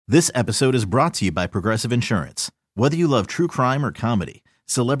This episode is brought to you by Progressive Insurance. Whether you love true crime or comedy,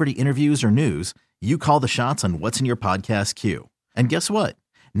 celebrity interviews or news, you call the shots on what's in your podcast queue. And guess what?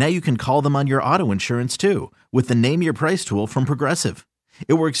 Now you can call them on your auto insurance too with the Name Your Price tool from Progressive.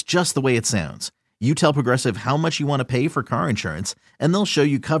 It works just the way it sounds. You tell Progressive how much you want to pay for car insurance, and they'll show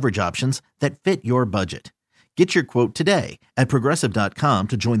you coverage options that fit your budget. Get your quote today at Progressive.com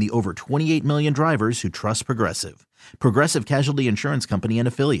to join the over 28 million drivers who trust Progressive. Progressive Casualty Insurance Company and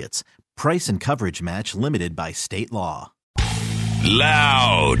Affiliates. Price and coverage match limited by state law.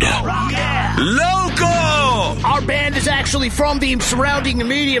 Loud. Yeah. Local. Our band is actually from the surrounding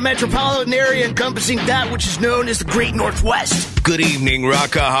immediate metropolitan area encompassing that which is known as the Great Northwest. Good evening,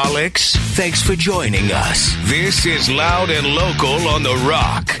 Rockaholics. Thanks for joining us. This is Loud and Local on The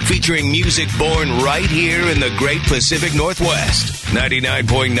Rock, featuring music born right here in the Great Pacific Northwest.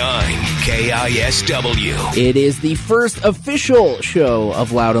 99.9 KISW. It is the first official show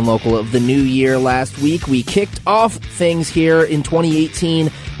of Loud and Local of the new year. Last week, we kicked off things here in 2018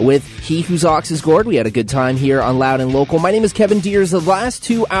 with He Whose Ox is Gored. We had a good time here on Loud and Local. My name is Kevin Deers. The last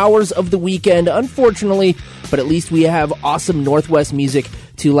 2 hours of the weekend, unfortunately, but at least we have awesome Northwest music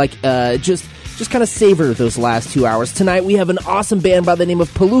to just kind of savor those last 2 hours. Tonight, we have an awesome band by the name of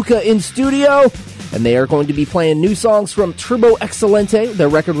Palooka in studio, and they are going to be playing new songs from Turbo Excelente. Their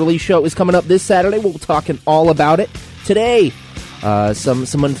record release show is coming up this Saturday. We'll be talking all about it. Today, some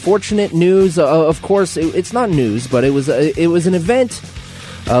unfortunate news. Of course, it's not news, but it was an event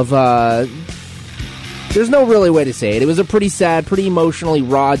of. There's no really way to say it. It was a pretty sad, pretty emotionally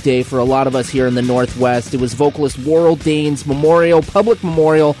raw day for a lot of us here in the Northwest. It was vocalist Warrell Dane's public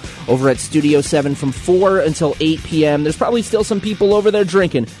memorial over at Studio 7 from 4 until 8 p.m. There's probably still some people over there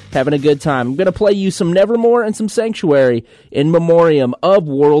drinking, having a good time. I'm going to play you some Nevermore and some Sanctuary in memoriam of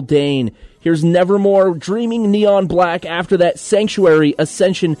Warrell Dane. Here's Nevermore, Dreaming Neon Black. After that, Sanctuary,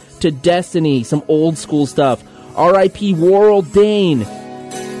 Ascension to Destiny, some old school stuff. R.I.P. Warrell Dane.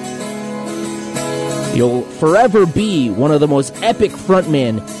 You'll forever be one of the most epic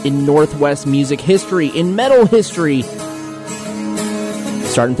frontmen in Northwest music history, in metal history.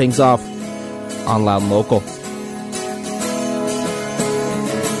 Starting things off on Loud and Local.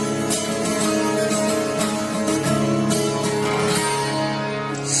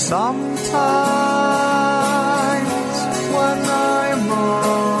 Sometimes when I'm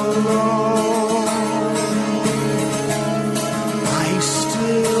alone, I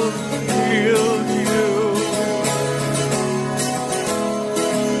still feel you.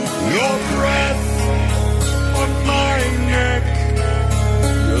 Your breath on my neck,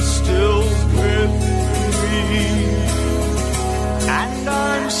 you're still with me, and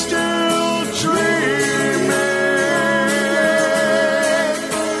I'm still dreaming.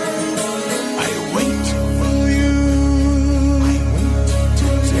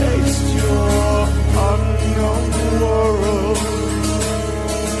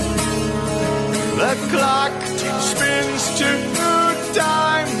 The clock spins to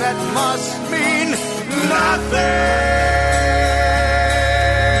time that must mean nothing.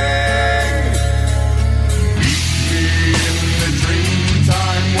 Meet me in the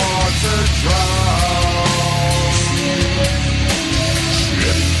dreamtime water drown,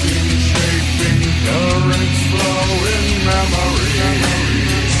 shifting, shaping currents flowing memories.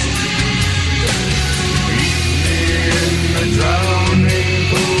 Meet me in the drowning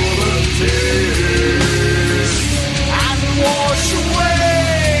pool of tears, wash away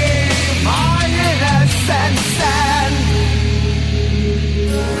my innocence and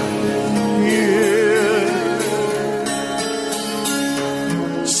yeah.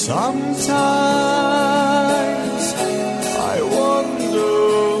 Sometimes I wonder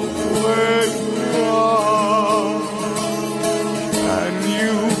where you are, and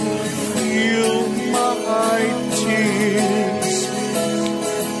you feel my tears.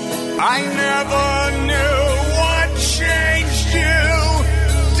 I never knew what changed you.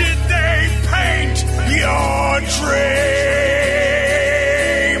 Did they paint your dreams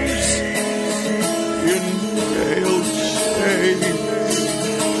in pale shades?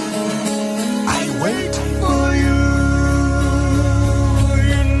 I wait for you.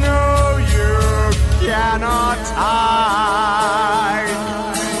 You know you cannot hide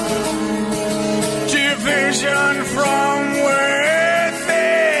division from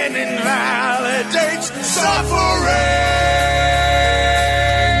within, invalid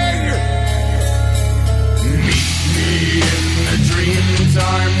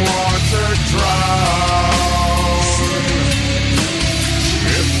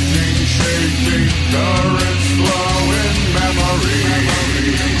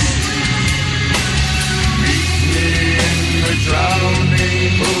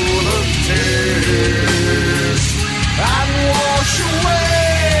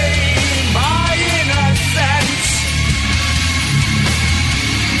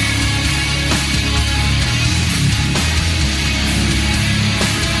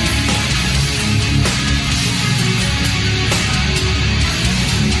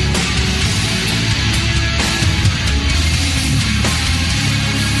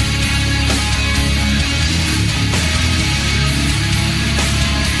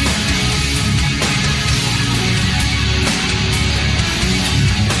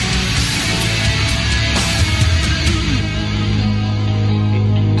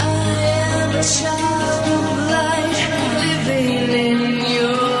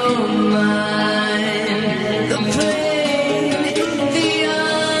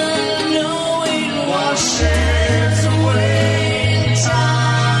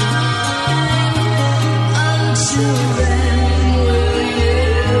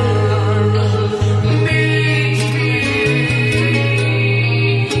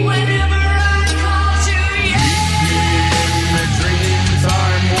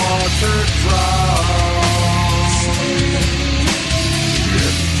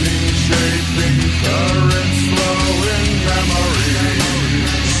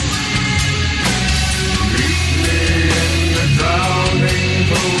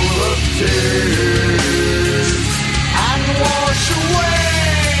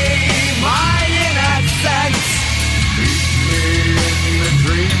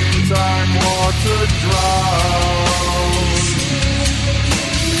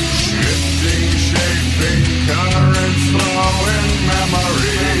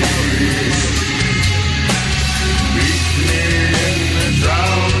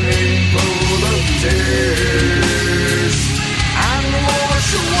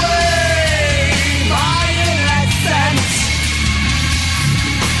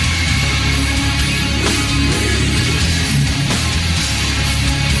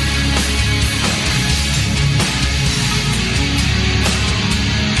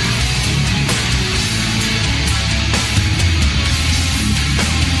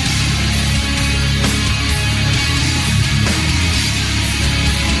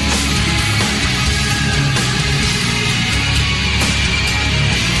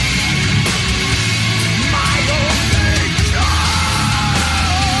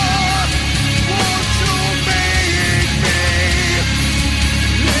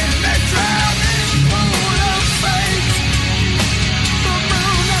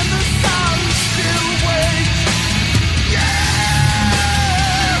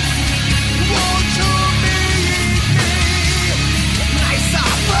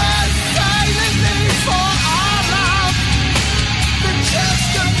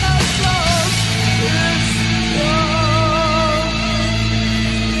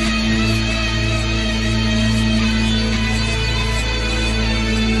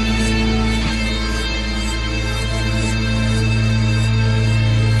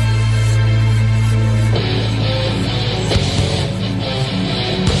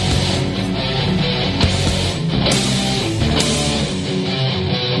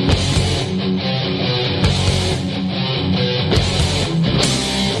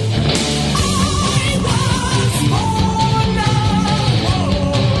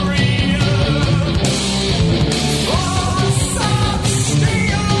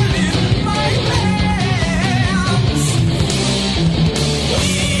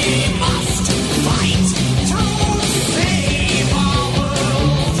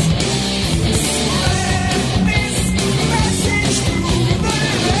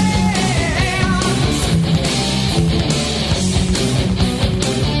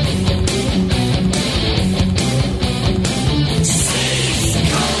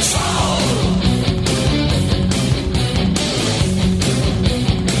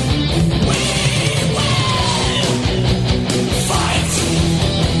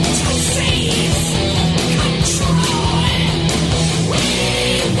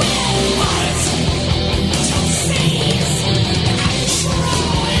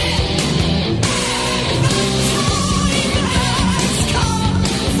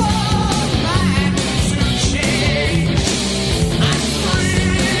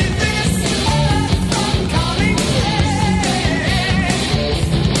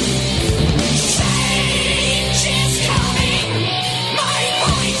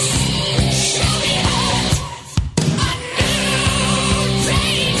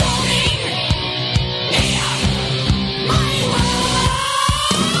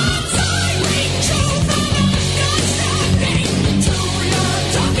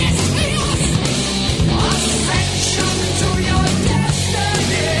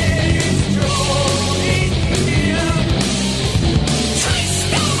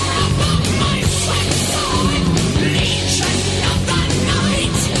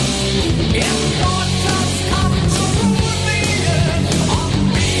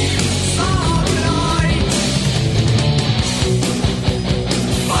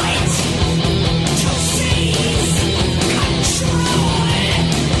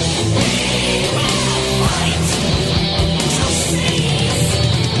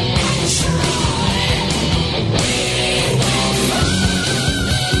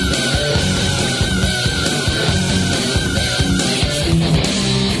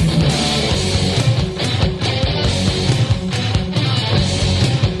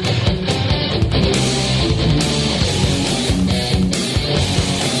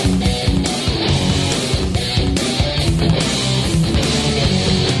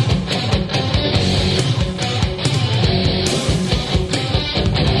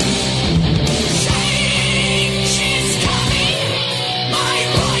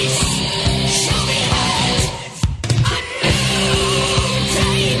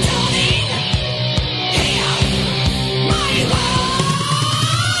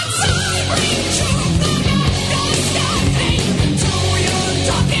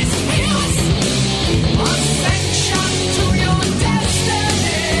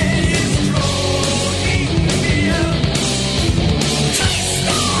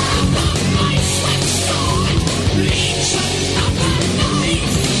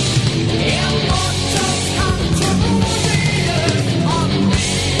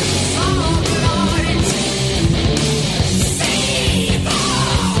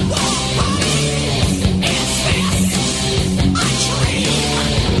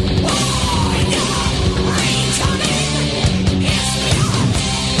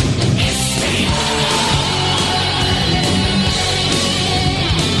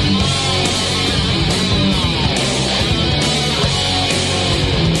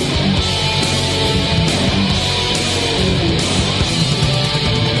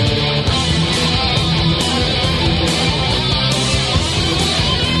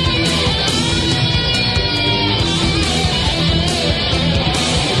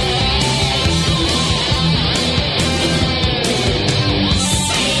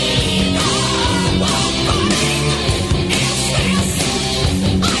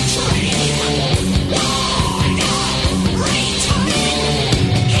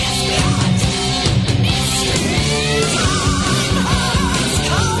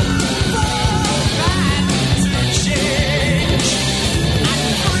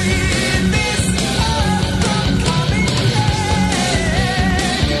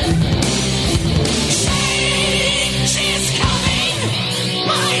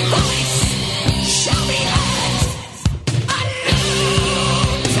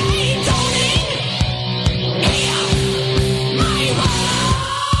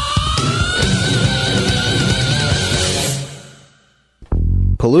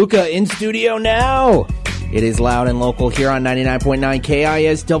Palooka in studio now. It is Loud and Local here on 99.9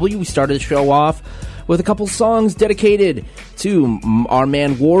 KISW. We started the show off with a couple songs dedicated to our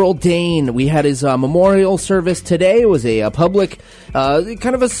man Warrell Dane. We had his memorial service today. It was a public kind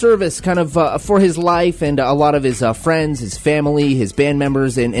of a service for his life, and a lot of his friends, his family, his band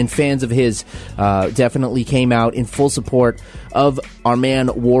members, and fans of his definitely came out in full support of our man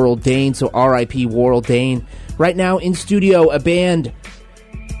Warrell Dane. So R.I.P. Warrell Dane. Right now in studio, a band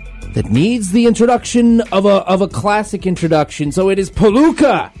that needs the introduction of a classic introduction. So it is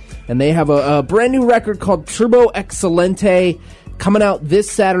Palooka, and they have a brand new record called Turbo Excelente coming out this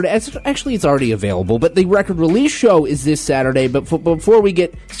Saturday. Actually, it's already available, but the record release show is this Saturday. But before we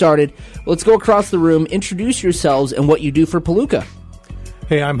get started, let's go across the room. Introduce yourselves and what you do for Palooka.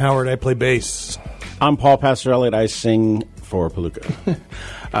 Hey, I'm Howard. I play bass. I'm Paul Pastor-Elliott. I sing for Palooka.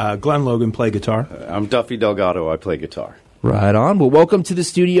 Glenn Logan, play guitar. I'm Duffy Delgado. I play guitar. Right on. Well, welcome to the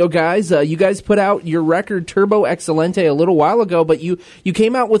studio, guys. You guys put out your record Turbo Excelente a little while ago, but you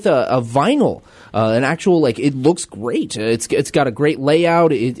came out with a vinyl, an actual, it looks great. It's got a great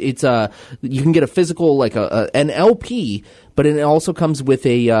layout. It's you can get a physical, an LP, but it also comes with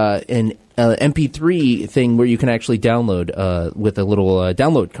an MP3 thing where you can actually download with a little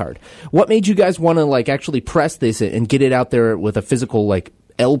download card. What made you guys want to actually press this and get it out there with a physical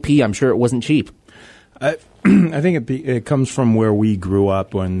LP? I'm sure it wasn't cheap. I think it comes from where we grew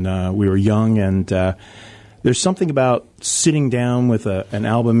up when we were young, and there's something about sitting down with an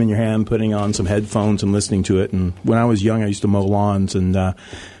album in your hand, putting on some headphones and listening to it. And when I was young, I used to mow lawns, and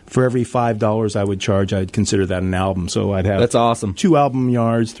for every $5 I would charge, I'd consider that an album. So I'd have That's awesome. 2 album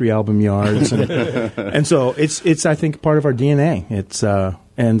yards, 3 album yards, and so it's I think part of our DNA. It's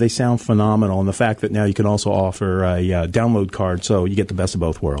and they sound phenomenal. And the fact that now you can also offer a download card, so you get the best of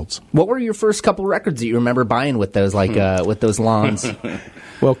both worlds. What were your first couple records that you remember buying with those, with those lawns?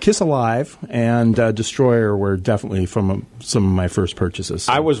 Well, Kiss Alive and Destroyer were definitely from some of my first purchases.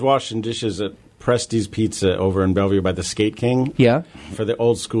 I was washing dishes at Presti's Pizza over in Bellevue by the Skate King. Yeah. For the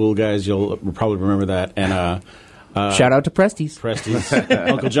old school guys, you'll probably remember that. And shout out to Presti's.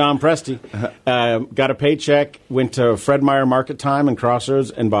 Uncle John Presti. Got a paycheck, went to Fred Meyer Market Time and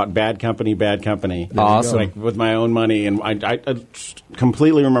Crossroads and bought Bad Company. Awesome. With my own money. And I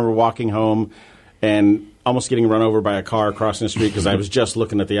completely remember walking home and almost getting run over by a car crossing the street because I was just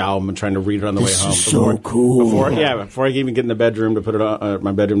looking at the album and trying to read it on the way home. So cool. Before I even get in the bedroom to put it on,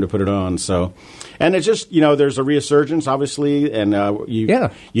 my bedroom to put it on. So, and it's just there's a resurgence, obviously, and you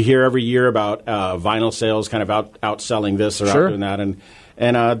hear every year about vinyl sales kind of outselling this or outdoing that,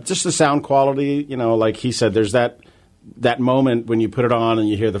 and just the sound quality. Like he said, there's that moment when you put it on and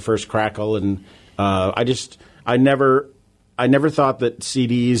you hear the first crackle, and I never thought that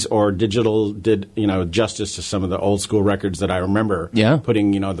CDs or digital did, justice to some of the old school records that I remember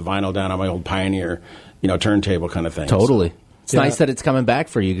putting, the vinyl down on my old Pioneer, turntable kind of thing. Totally. So. It's nice that it's coming back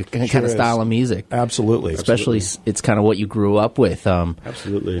for you, kind of style of music. Absolutely. Especially it's kind of what you grew up with.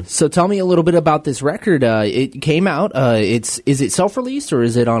 Absolutely. So tell me a little bit about this record. It came out. Is it self-released, or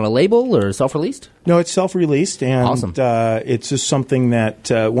is it on a label, or self-released? No, it's self-released, and awesome. It's just something that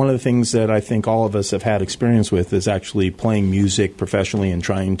one of the things that I think all of us have had experience with is actually playing music professionally and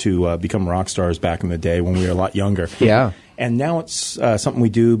trying to become rock stars back in the day when we were a lot younger. Yeah. And now it's something we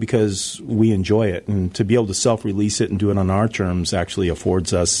do because we enjoy it, and to be able to self-release it and do it on our terms actually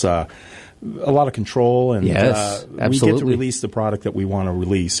affords us a lot of control, and yes, we get to release the product that we want to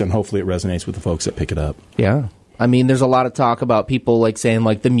release, and hopefully it resonates with the folks that pick it up. Yeah. I mean, there's a lot of talk about people saying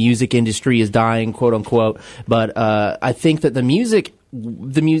the music industry is dying, quote unquote. But I think that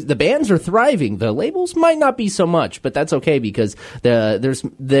the bands are thriving. The labels might not be so much, but that's okay because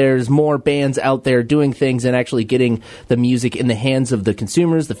there's more bands out there doing things and actually getting the music in the hands of the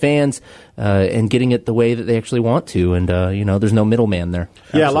consumers, the fans, and getting it the way that they actually want to. And there's no middleman there.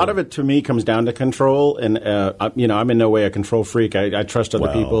 Yeah, Absolutely. A lot of it to me comes down to control, and I'm in no way a control freak. I trust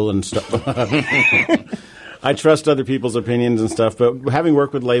other people and stuff. I trust other people's opinions and stuff, but having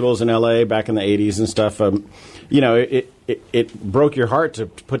worked with labels in L.A. back in the 80s and stuff, it broke your heart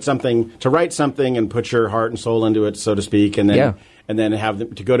to write something and put your heart and soul into it, so to speak, and then have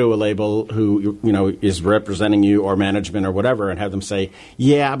them to go to a label who is representing you or management or whatever, and have them say,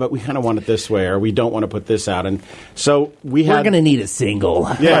 yeah, but we kind of want it this way, or we don't want to put this out, and so we're going to need a single.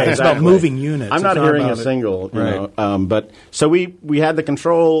 Yeah, it's about moving units. I'm not hearing a single, but so we had the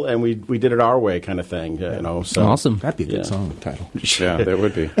control and we did it our way, kind of thing, So awesome. That'd be a good song title. Yeah, that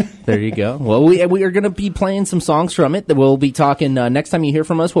would be. There you go. Well, we are going to be playing some songs from it. We'll be talking next time you hear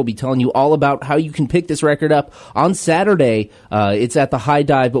from us. We'll be telling you all about how you can pick this record up on Saturday. It's at the High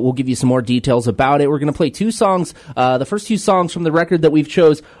Dive, but we'll give you some more details about it. We're going to play 2 songs. The first 2 songs from the record that we've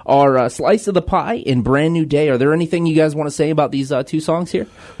chose are Slice of the Pie and Brand New Day. Are there anything you guys want to say about these 2 songs here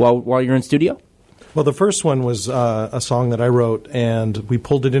while you're in studio? Well, the first one was a song that I wrote, and we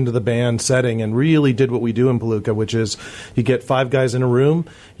pulled it into the band setting and really did what we do in Palooka, which is you get 5 guys in a room,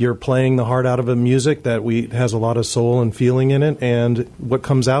 you're playing the heart out of a music that has a lot of soul and feeling in it, and what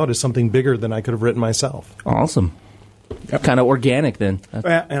comes out is something bigger than I could have written myself. Awesome. Yep. Kind of organic then.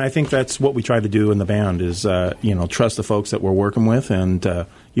 And I think that's what we try to do in the band is, trust the folks that we're working with, and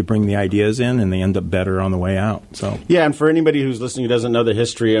you bring the ideas in, and they end up better on the way out. So yeah, and for anybody who's listening who doesn't know the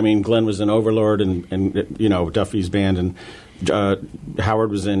history, I mean, Glenn was in Overlord and Duffy's band, and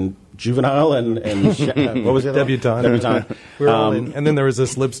Howard was in Juvenile and what was it? Debutante. We were all in. And then there was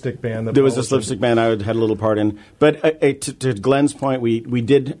this lipstick band. There was this lipstick band I had a little part in. But to Glenn's point, we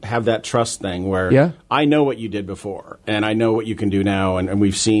did have that trust thing where I know what you did before, and I know what you can do now, and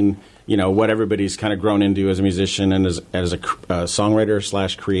we've seen what everybody's kind of grown into as a musician and as a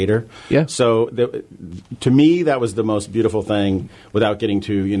songwriter / creator. Yeah. So to me, that was the most beautiful thing, without getting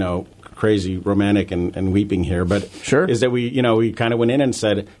too crazy romantic and weeping here, but is that we kind of went in and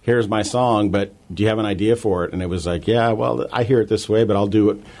said, here's my song, but do you have an idea for it? And it was like, yeah, well, I hear it this way, but I'll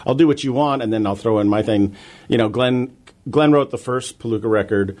do what you want, and then I'll throw in my thing. Glenn wrote the first Palooka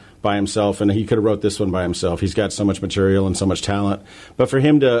record by himself, and he could have wrote this one by himself. He's got so much material and so much talent, but for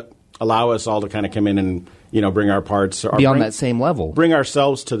him to allow us all to kind of come in and bring our parts, be on that same level, bring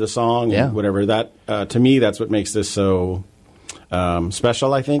ourselves to the song, and whatever that to me, that's what makes this so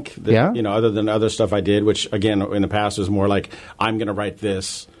special, I think. Other than other stuff I did, which again in the past was more like I'm going to write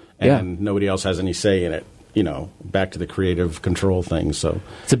this, and nobody else has any say in it. Back to the creative control thing. So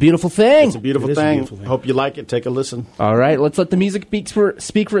it's a beautiful thing. It's a beautiful thing. Hope you like it. Take a listen. All right, let's let the music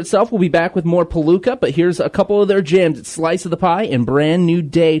speak for itself. We'll be back with more Palooka, but here's a couple of their jams. It's Slice of the Pie and Brand New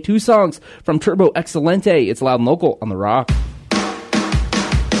Day. 2 songs from Turbo Excelente. It's Loud and Local on The Rock.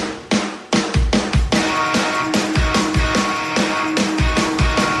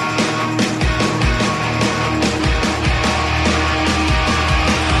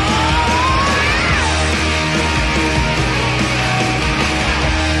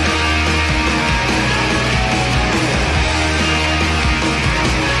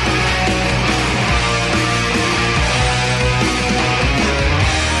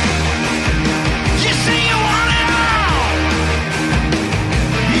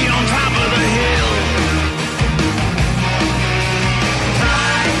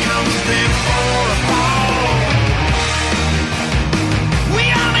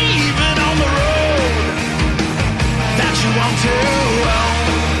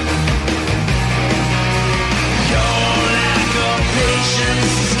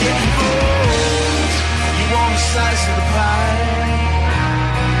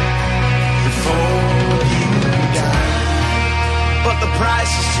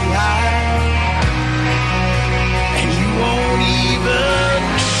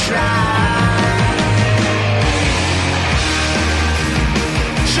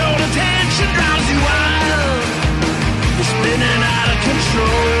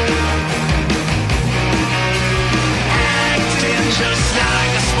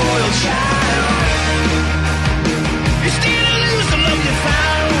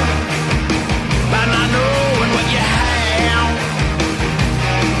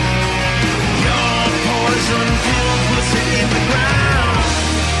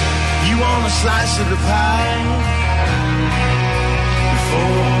 Slice of the pie before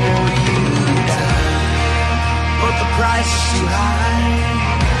you die, but the price is too high,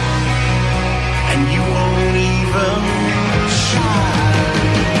 and you won't even try.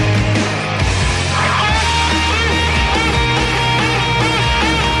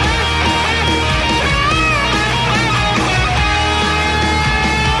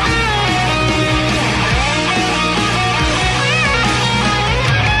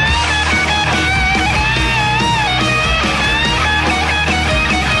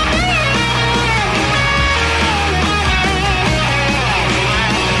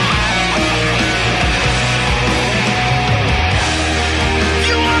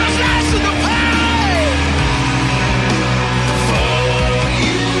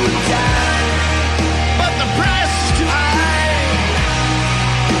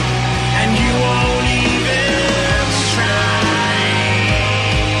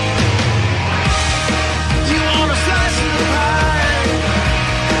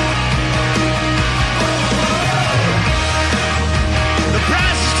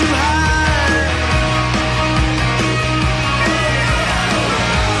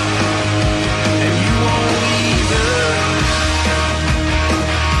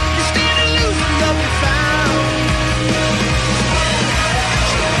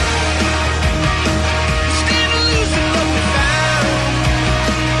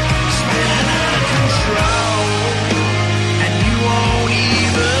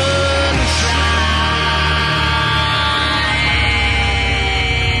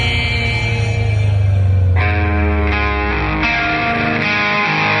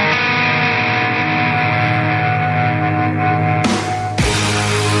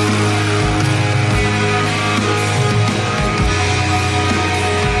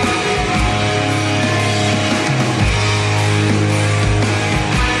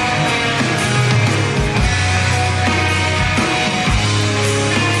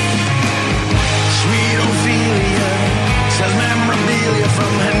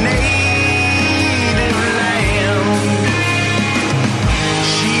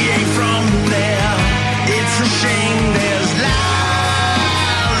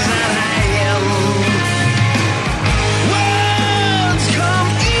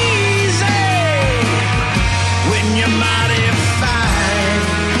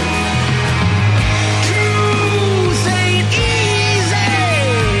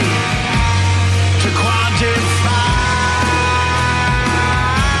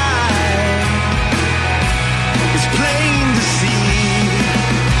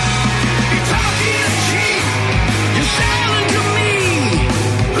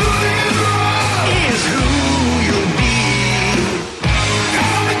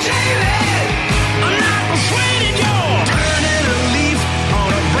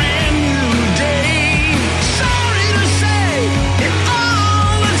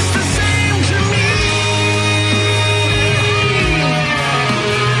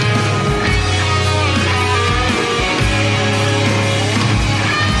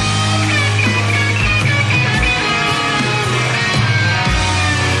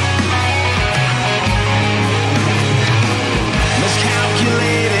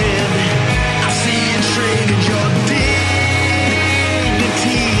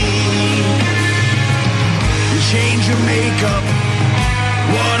 up.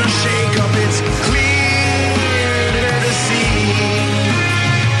 What a shake up, it's clear to see.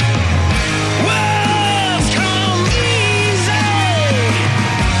 Words come easy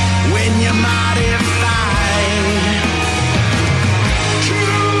when you're mighty fine.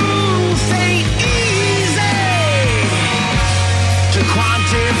 Truth ain't easy to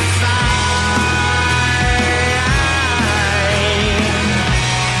quantify.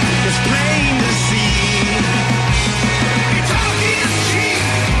 It's plain to see. You talk is cheap.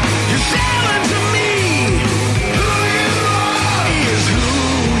 You're selling to me. Who you are is who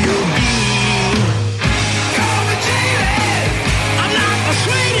you'll be. Call me jaded. I'm not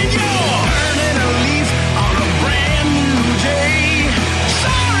persuaded you're turning a leaf on a brand new day.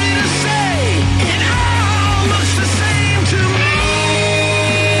 Sorry to say, it all looks the same to me.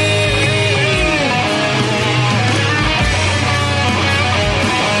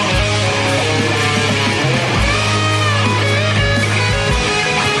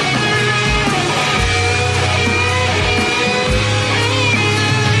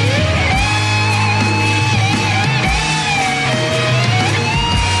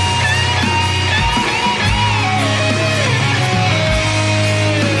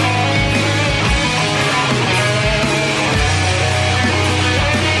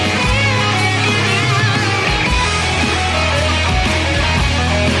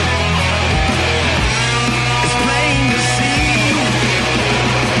 It's plain to see.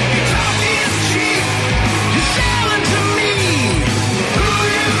 Your talk is cheap. You're selling to me. Who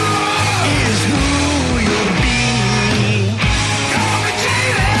you are is who you'll be. Call me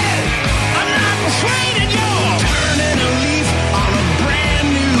jaded. I'm not persuaded you're turning a leaf on a brand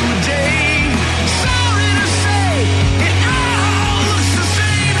new day. Sorry to say, it all looks the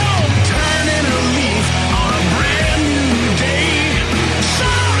same. Oh, turning a leaf on a brand new day.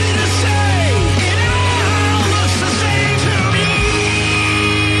 Sorry to say, it all looks the same to me.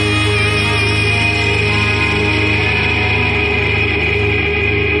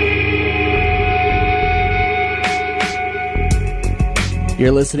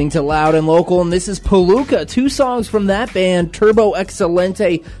 You're listening to Loud and Local, and this is Palooka. 2 songs from that band, Turbo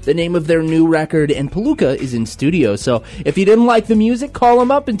Excelente, the name of their new record, and Palooka is in studio. So if you didn't like the music, call them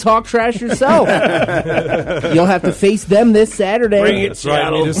up and talk trash yourself. You'll have to face them this Saturday. Bring it, That's right.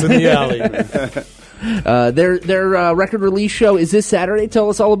 Seattle. Meet us in the alley. Their record release show is this Saturday. Tell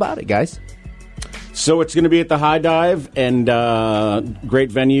us all about it, guys. So it's going to be at the High Dive, and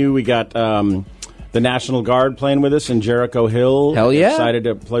great venue. We got the National Guard playing with us in Jericho Hill. Hell yeah. Excited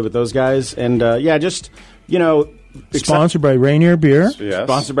to play with those guys. And, just, Sponsored by Rainier Beer. Yes.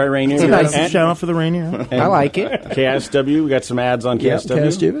 Sponsored by Rainier. It's a nice And- Shout out for the Rainier. I like it. KSW. We got some ads on KSW.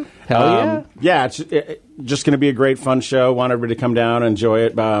 KSW. Hell yeah. It's just going to be a great, fun show. Want everybody to come down, enjoy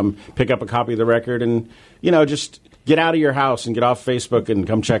it, pick up a copy of the record, and, just get out of your house and get off Facebook and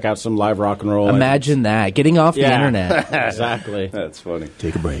come check out some live rock and roll. Imagine that. Getting off the Yeah. internet. Exactly. That's funny.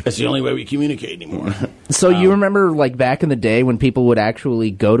 Take a break. That's the only way we communicate anymore. So you remember, like, back in the day when people would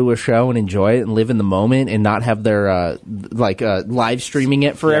actually go to a show and enjoy it and live in the moment and not have their, live streaming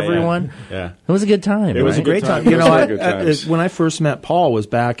it for Yeah, everyone? Yeah. It was a good time. It was right? a great Time. time. You know, Those were good times. when I first met Paul was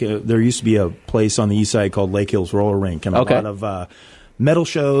back. There used to be a place on the east side called Lake Hills Roller Rink, and a Okay. lot of metal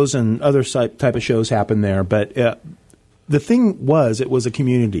shows and other type of shows happened there. But the thing was, it was a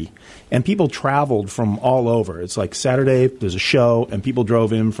community, and people traveled from all over. It's like Saturday, there's a show, and people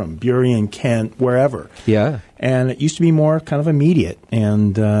drove in from Burien, Kent, wherever. Yeah. And it used to be more kind of immediate,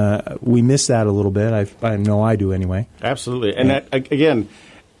 and we miss that a little bit. I know I do anyway. Absolutely. And that, again,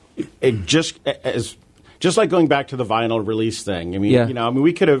 it just like going back to the vinyl release thing. I mean, Yeah.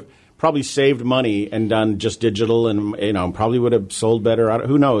 we could have probably saved money and done just digital, and probably would have sold better.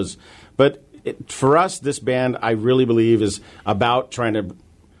 Who knows? But for us, this band, I really believe, is about trying to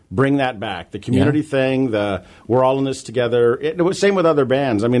bring that back. The community thing, we're all in this together. It was same with other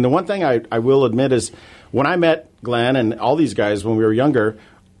bands. I mean, the one thing I will admit is when I met Glenn and all these guys when we were younger,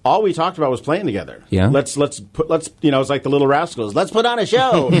 all we talked about was playing together. Yeah. Let's it's like the Little Rascals. Let's put on a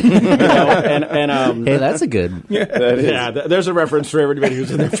show. Hey, that's a good. There's a reference for everybody who's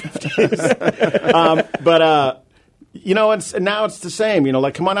in their 50s. And now it's the same.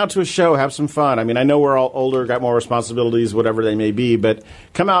 Come on out to a show, have some fun. I mean, I know we're all older, got more responsibilities, whatever they may be, but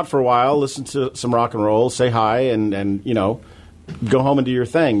come out for a while, listen to some rock and roll, say hi, and go home and do your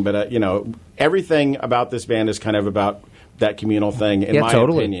thing. But everything about this band is kind of about that communal thing, in my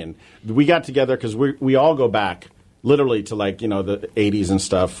opinion. We got together because we all go back literally to the 80s and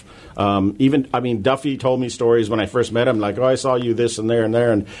stuff. Duffy told me stories when I first met him, like, oh, I saw you this and there and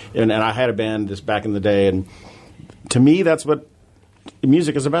there, and I had a band this back in the day, and to me that's what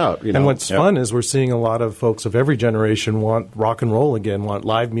music is about. You know? And what's fun is we're seeing a lot of folks of every generation want rock and roll again, want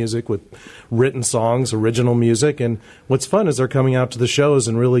live music with written songs, original music. And what's fun is they're coming out to the shows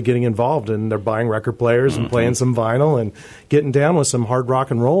and really getting involved, and they're buying record players and playing some vinyl and getting down with some hard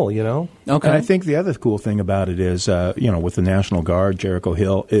rock and roll, you know? Okay. And I think the other cool thing about it is, with the National Guard, Jericho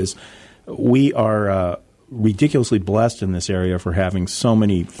Hill, is we are ridiculously blessed in this area for having so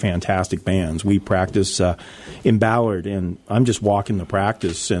many fantastic bands. We practice in Ballard, and I'm just walking the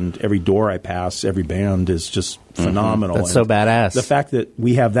practice, and every door I pass, every band is just phenomenal. That's so badass. The fact that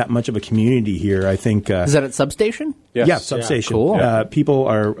we have that much of a community here, I think... is that at Substation? Yes. Yeah, Substation. Cool.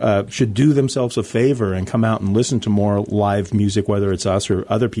 People should do themselves a favor and come out and listen to more live music, whether it's us or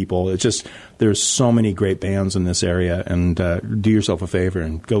other people. It's just, there's so many great bands in this area, and do yourself a favor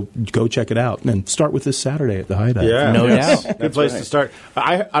and go check it out. And start with this Saturday at the High Dive. Yeah. No doubt. Good place to start.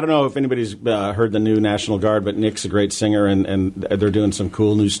 I don't know if anybody's heard the new National Guard, but Nick's a great singer, and they're doing some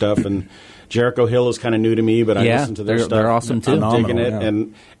cool new stuff. And Jericho Hill is kind of new to me, but I listen to their stuff. They're awesome too. I'm digging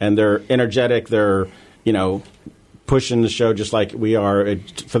it, and they're energetic. They're pushing the show just like we are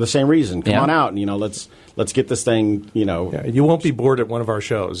for the same reason. Come on out, and let's get this thing. Yeah, you won't be bored at one of our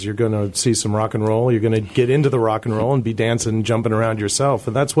shows. You're going to see some rock and roll. You're going to get into the rock and roll and be dancing and jumping around yourself,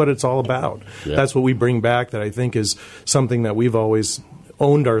 and that's what it's all about. Yeah. That's what we bring back. That I think is something that we've always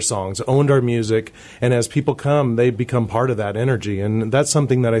owned our songs, owned our music, and as people come, they become part of that energy, and that's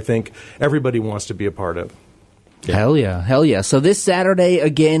something that I think everybody wants to be a part of. Yeah. Hell yeah. So this Saturday,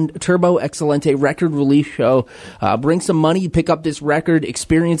 again, Turbo Excelente record release show. Bring some money, pick up this record,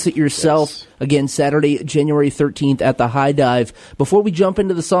 experience it yourself. Yes. Again, Saturday, January 13th at the High Dive. Before we jump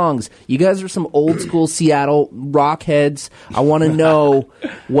into the songs, you guys are some old school Seattle rock heads. I want to know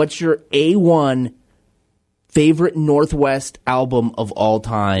what's your A1 favorite Northwest album of all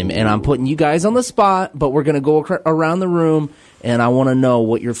time. And I'm putting you guys on the spot, but we're going to go around the room, and I want to know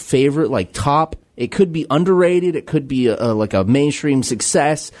what your favorite, top. It could be underrated. It could be like a mainstream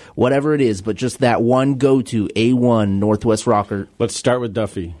success, whatever it is. But just that one go-to A1 Northwest rocker. Let's start with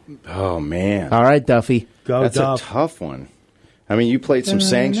Duffy. Oh, man. All right, Duffy. That's Duff. A tough one. I mean, you played some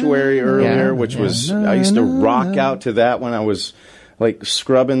Sanctuary earlier, which was I used to rock out to that when I was like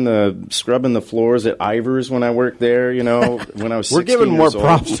scrubbing the floors at Ivers when I worked there. When I was 16 we're giving more years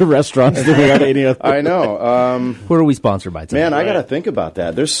props old. to restaurants than we got any other. I know. Who are we sponsored by today? Man, I got to think about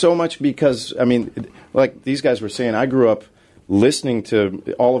that. There's so much because like these guys were saying, I grew up listening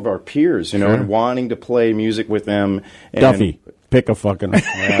to all of our peers, and wanting to play music with them. And Duffy, pick a fucking.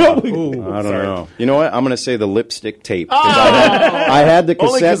 I don't know. You know what? I'm going to say the Lipstick Tape. I had the cassette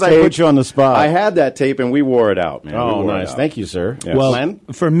only because tape. I put you on the spot. I had that tape, and we wore it out, man. Oh, nice. Thank you, sir. Yes. Well, Glenn?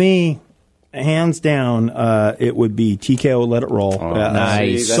 for me, hands down, it would be TKO Let It Roll.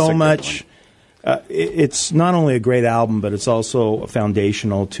 Nice. That's So a good much. It's not only a great album, but it's also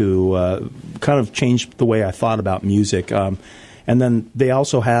foundational to kind of change the way I thought about music. And then they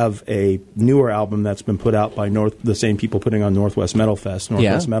also have a newer album that's been put out by the same people putting on Northwest Metal Fest,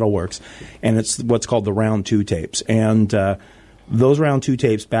 Northwest Metal Works, and it's what's called the Round 2 tapes. And those Round 2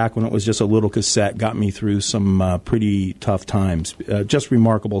 tapes, back when it was just a little cassette, got me through some pretty tough times. Just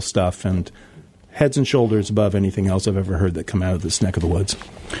remarkable stuff, and heads and shoulders above anything else I've ever heard that come out of this neck of the woods.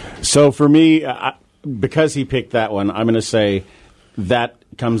 So for me, because he picked that one, I'm going to say that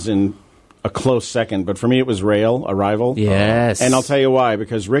comes in a close second, but for me it was Rail, Arrival. Yes. And I'll tell you why,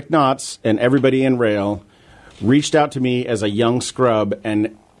 because Rick Knotts and everybody in Rail reached out to me as a young scrub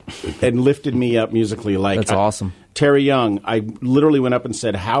and lifted me up musically. That's awesome. Terry Young, I literally went up and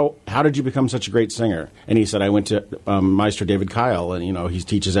said, how did you become such a great singer? And he said, I went to Meister David Kyle, and, he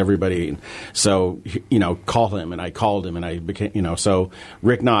teaches everybody. So, call him. And I called him, and I became, so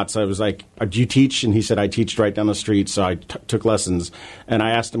Rick Knotts, I was like, do you teach? And he said, I teach right down the street. So I took lessons, and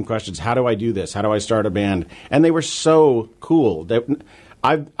I asked him questions. How do I do this? How do I start a band? And they were so cool.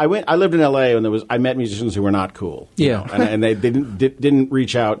 I lived in L.A. and I met musicians who were not cool. Yeah. And they didn't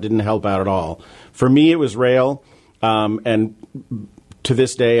reach out, didn't help out at all. For me, it was Rail. And to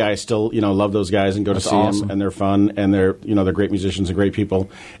this day, I still, love those guys and go to see them, and they're fun, and they're great musicians and great people.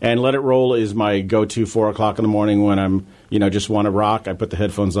 And Let It Roll is my go-to 4 o'clock in the morning when I'm, just want to rock. I put the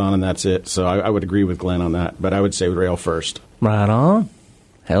headphones on, and that's it. So I would agree with Glenn on that, but I would say Rail first. Right on.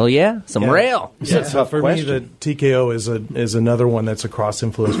 Hell yeah. Some Rail. It's a tough for question. me, the TKO is another one that's a cross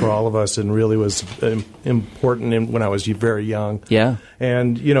influence for all of us, and really was important when I was very young. Yeah.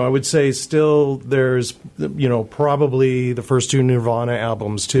 And I would say still there's probably the first 2 Nirvana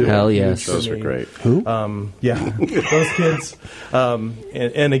albums too. Hell yes. Those are great. Who? Yeah, those kids.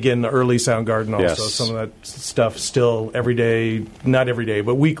 And again, the early Soundgarden also. Yes. Some of that stuff still every day, not every day,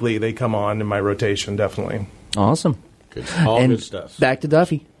 but weekly they come on in my rotation, definitely. Awesome. Good. All and good stuff. back to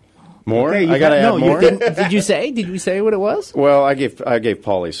Duffy. More? Okay, I got to add more? Did you say what it was? Well, I gave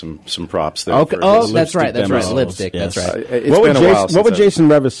Paulie some props there. Okay. for Oh, his that's right. lipstick That's right. demo. Lipstick. Yes. That's right. It's What been a while would since Jason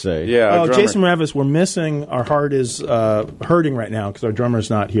Revis say? Yeah, our Oh, drummer. Jason Revis, we're missing. Our heart is hurting right now because our drummer's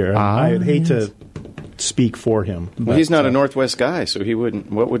not here. I'd hate to speak for him. Well, he's not a Northwest guy, so he wouldn't.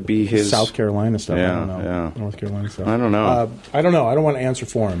 What would be his South Carolina stuff. I Yeah, don't know. yeah. North Carolina stuff. I don't know. I don't know. I don't want to answer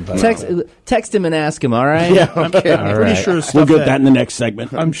for him. But Text him and ask him. All right. I'm pretty sure it's We'll stuff get that in the next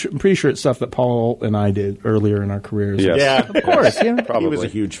segment. I'm pretty sure it's stuff that Paul and I did earlier in our careers. Yes. Yeah, Of course. Yeah. Probably. he was a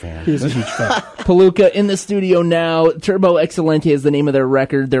huge fan. He's a huge fan. Palooka in the studio now. Turbo Excelente is the name of their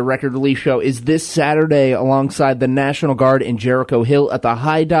record. Their record release show is this Saturday alongside the National Guard in Jericho Hill at the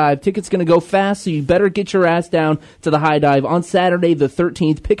High Dive. Tickets going to go fast, so you better get your ass down to the High Dive on Saturday the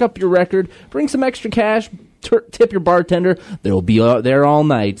 13th. Pick up your record, bring some extra cash, tip your bartender. They'll be out there all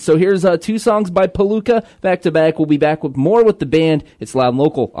night. So here's 2 songs by Palooka back to back. We'll be back with more with the band. It's Loud and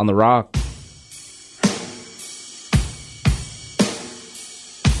Local on The Rock.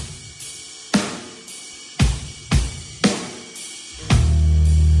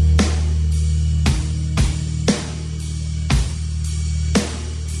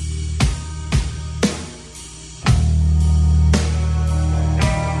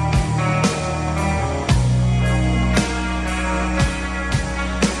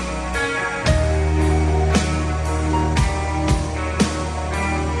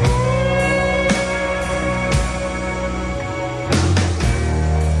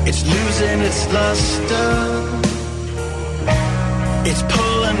 It's losing its luster. It's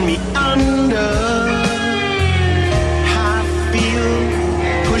pulling me under. I feel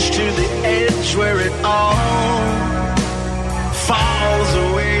pushed to the edge where it all falls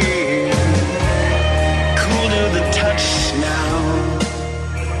away. Cool to the touch now.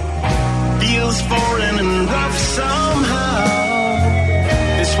 Feels foreign and rough somehow.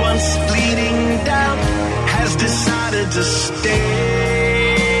 This once fleeting doubt has decided to stay.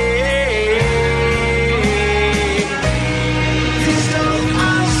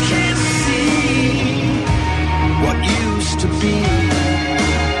 To be the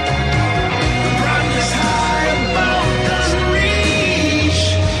brightness high above doesn't reach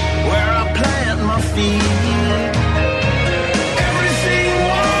where I plant my feet. Everything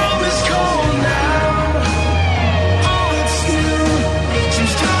warm is cold now. All that's new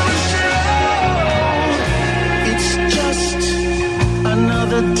seems to show. It's just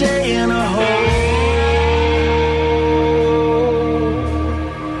another day in a hole.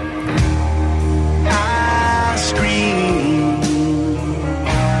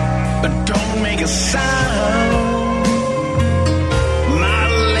 A sound, my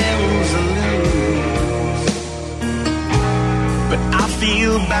limbs are loose, but I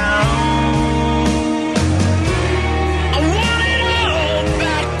feel bound. I want it all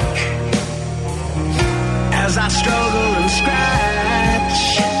back as I struggle and scratch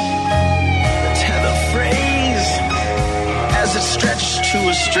the tether phrase as it stretched to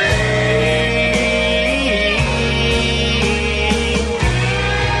a string.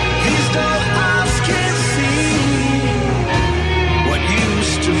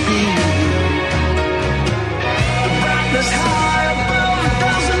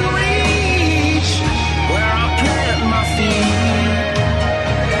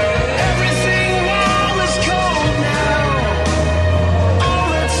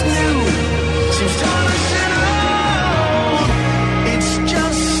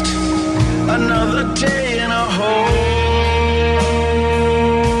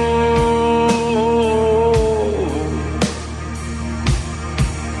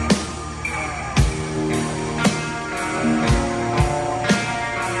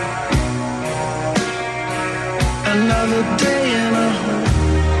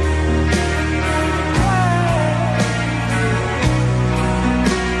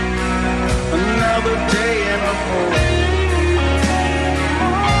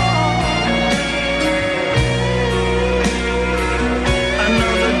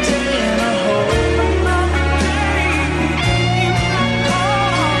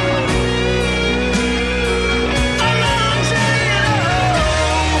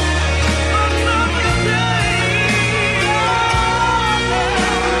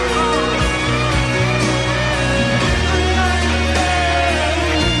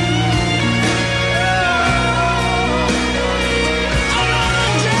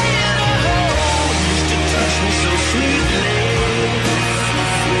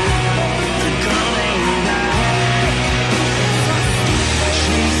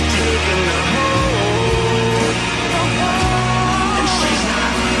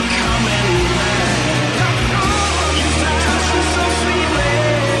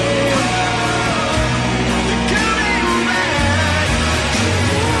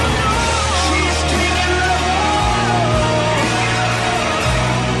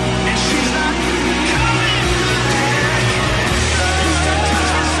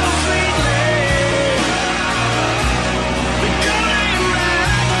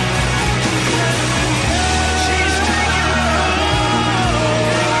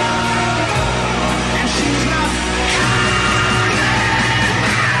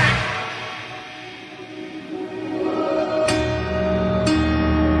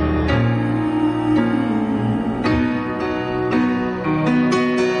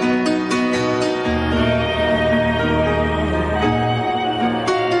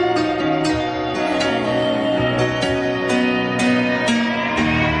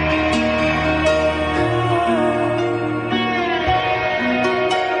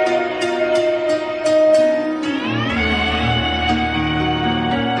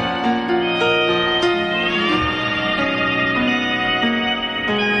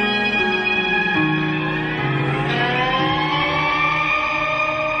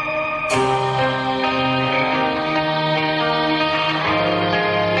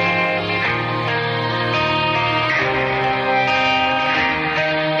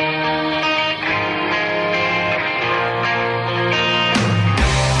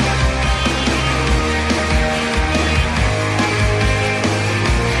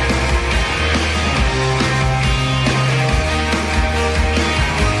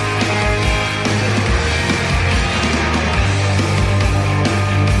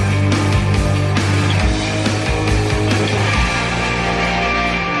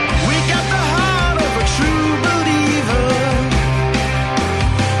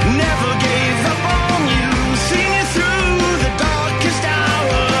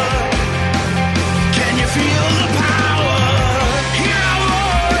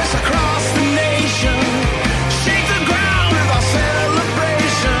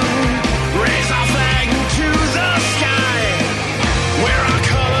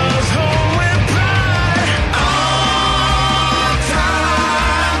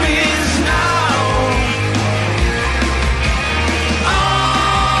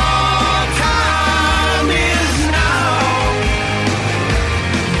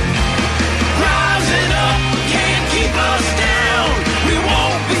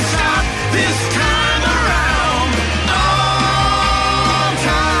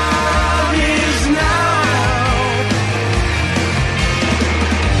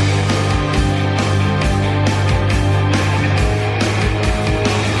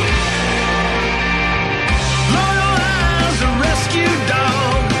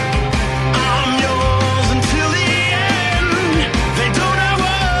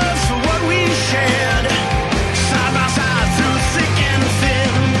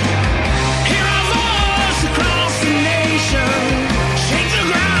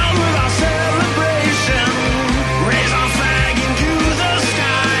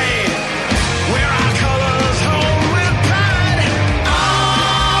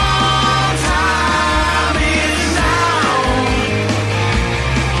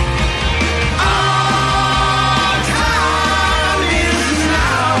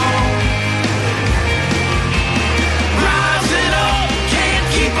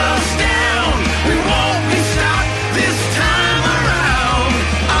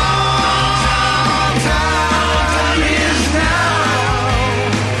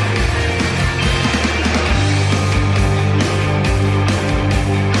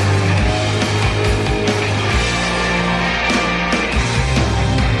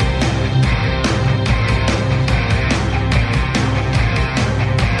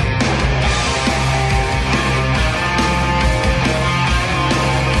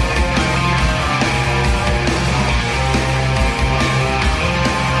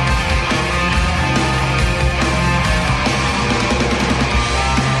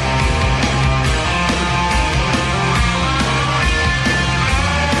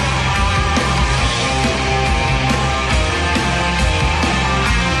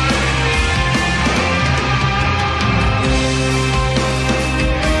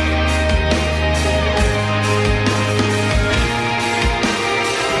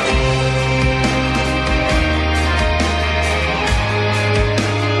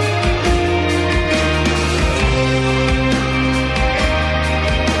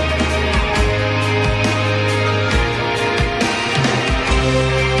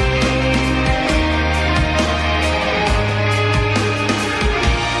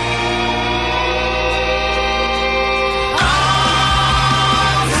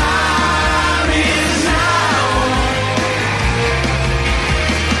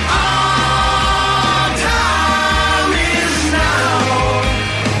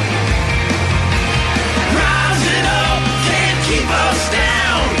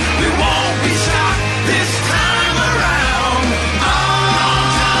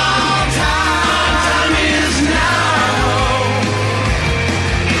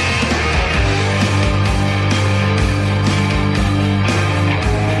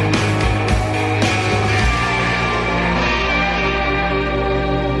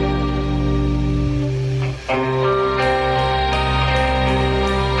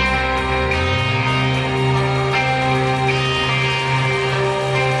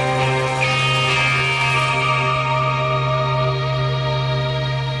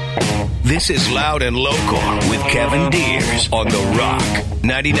 This is Loud and Local with Kevin Deers on The Rock,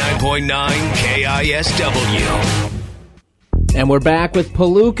 99.9 KISW. And we're back with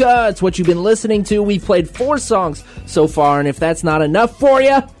Palooka. It's what you've been listening to. We've played 4 songs so far, and if that's not enough for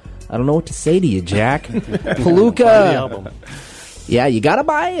you, I don't know what to say to you, Jack. Palooka. Yeah, you got to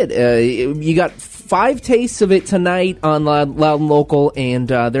buy it. You got 5 tastes of it tonight on Loud and Local, and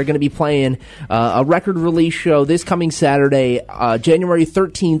they're going to be playing a record release show this coming Saturday, January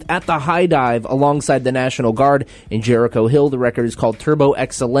 13th at the High Dive alongside the National Guard in Jericho Hill. The record is called Turbo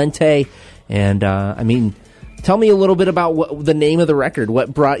Excelente, and tell me a little bit about what the name of the record.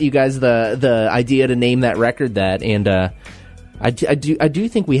 What brought you guys the idea to name that record that? And I do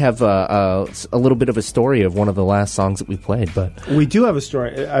think we have a little bit of a story of one of the last songs that we played. But we do have a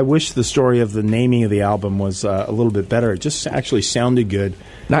story. I wish the story of the naming of the album was a little bit better. It just actually sounded good.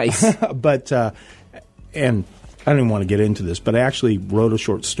 Nice. But and I don't even want to get into this, but I actually wrote a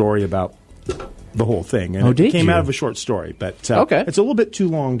short story about the whole thing. And it came out of a short story, but okay. It's a little bit too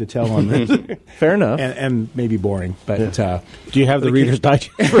long to tell on this. Fair enough. And maybe boring. But do you have the Reader's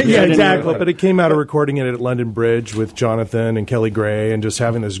Digest? Yeah, exactly. But it came out of recording it at London Bridge with Jonathan and Kelly Gray and just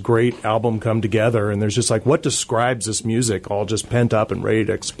having this great album come together. And there's just like, what describes this music all just pent up and ready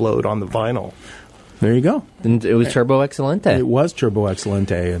to explode on the vinyl? There you go. And it was Turbo Excelente. It was Turbo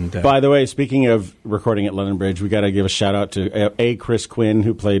Excelente. And by the way, speaking of recording at London Bridge, we got to give a shout out to Chris Quinn,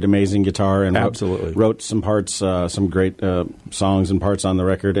 who played amazing guitar and wrote some parts, some great songs and parts on the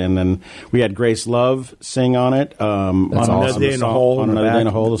record. And then we had Grace Love sing on it. That's awesome. Another Day in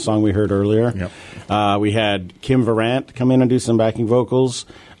a Hole, the song we heard earlier. Yep. We had Kim Varant come in and do some backing vocals.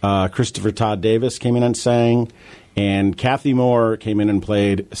 Christopher Todd Davis came in and sang. And Kathy Moore came in and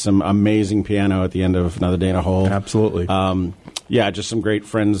played some amazing piano at the end of Another Day in a Hole. Absolutely. Just some great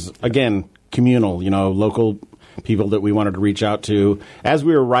friends. Again, communal, local people that we wanted to reach out to. As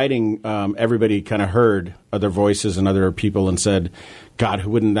we were writing, everybody kind of heard other voices and other people and said, God,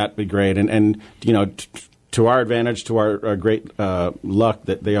 wouldn't that be great? And to our advantage, to our great luck,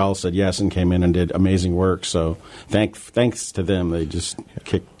 that they all said yes and came in and did amazing work. So thanks to them. They just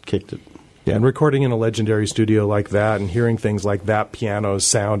kicked it. Yeah, and recording in a legendary studio like that and hearing things like that piano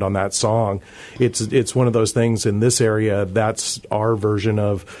sound on that song, it's one of those things in this area, that's our version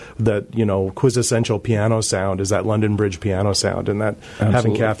of that, quintessential piano sound is that London Bridge piano sound. And that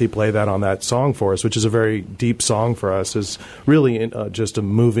having Kathy play that on that song for us, which is a very deep song for us, is really just a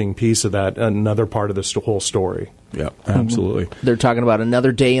moving piece of that, another part of the whole story. Yeah, absolutely. They're talking about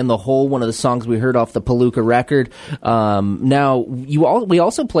Another Day in the Hole, one of the songs we heard off the Palooka record. Now, we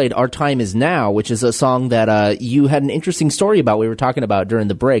also played Our Time Is Now, which is a song that you had an interesting story about. We were talking about during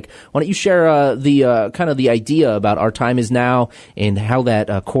the break. Why don't you share the kind of the idea about Our Time Is Now and how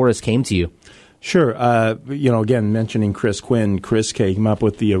that chorus came to you? Sure. Again, mentioning Chris Quinn, Chris came up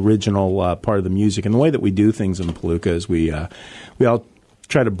with the original part of the music. And the way that we do things in Palooka is we all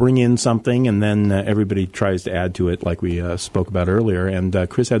try to bring in something, and then everybody tries to add to it, like we spoke about earlier. And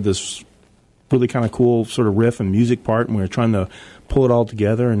Chris had this really kind of cool sort of riff and music part, and we were trying to pull it all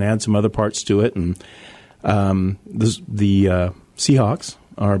together and add some other parts to it. And the Seahawks,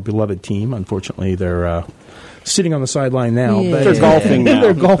 our beloved team, unfortunately, they're sitting on the sideline now. Yeah. But they're golfing now.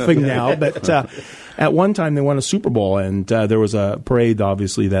 They're golfing now. But at one time, they won a Super Bowl, and there was a parade,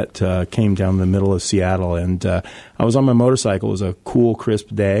 obviously, that came down the middle of Seattle. And I was on my motorcycle. It was a cool,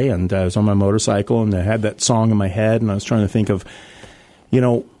 crisp day, and I was on my motorcycle, and I had that song in my head, and I was trying to think of,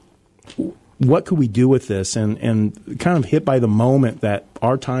 what could we do with this? And kind of hit by the moment that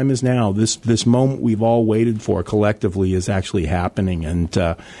our time is now. This moment we've all waited for collectively is actually happening, and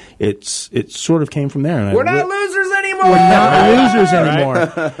it sort of came from there. And We're not losers anymore! We're not losers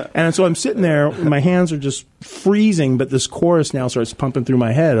anymore. And so I'm sitting there, my hands are just freezing, but this chorus now starts pumping through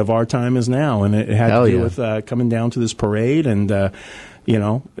my head of Our Time Is Now, and it had to do with coming down to this parade and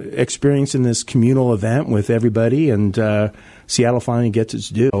experiencing this communal event with everybody, and Seattle finally gets its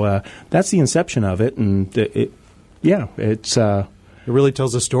due. That's the inception of it, and it's... It really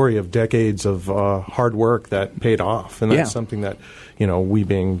tells a story of decades of hard work that paid off, and that's something that we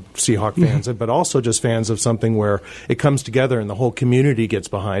being Seahawk fans, but also just fans of something where it comes together and the whole community gets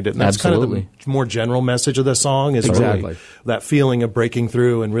behind it. And that's kind of the more general message of the song is really that feeling of breaking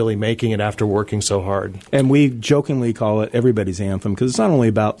through and really making it after working so hard. And we jokingly call it everybody's anthem because it's not only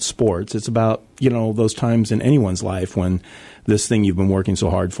about sports; it's about those times in anyone's life when this thing you've been working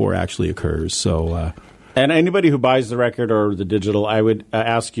so hard for actually occurs. So. And anybody who buys the record or the digital, I would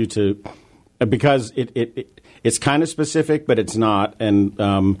ask you to, because it's kind of specific, but it's not. And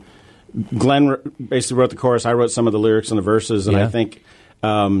Glenn basically wrote the chorus. I wrote some of the lyrics and the verses, and I think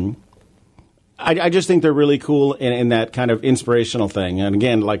I just think they're really cool in that kind of inspirational thing. And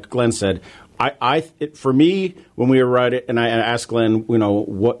again, like Glenn said, for me, when we were writing, and I asked Glenn,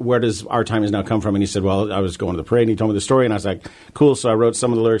 where does Our Time Has Now come from? And he said, well, I was going to the parade, and he told me the story, and I was like, cool. So I wrote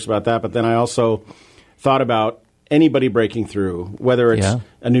some of the lyrics about that. But then I also thought about anybody breaking through, whether it's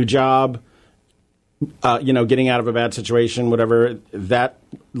a new job, getting out of a bad situation, whatever. That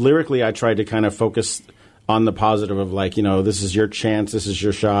lyrically, I tried to kind of focus on the positive of like, this is your chance, this is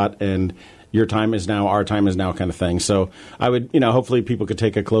your shot, and your time is now, our time is now kind of thing. So I would, hopefully people could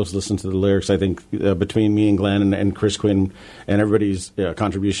take a close listen to the lyrics. I think between me and Glenn and Chris Quinn and everybody's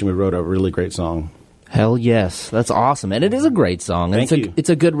contribution, we wrote a really great song. Hell yes, that's awesome, and it is a great song. And Thank you. It's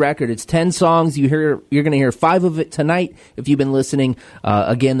a good record. It's 10 songs. You're going to hear 5 of it tonight if you've been listening.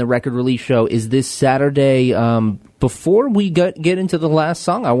 Again, the record release show is this Saturday. Before we get into the last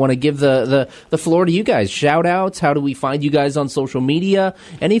song, I want to give the floor to you guys. Shout outs. How do we find you guys on social media?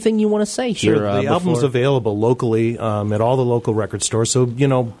 Anything you want to say here? Sure. The album's available locally at all the local record stores. So,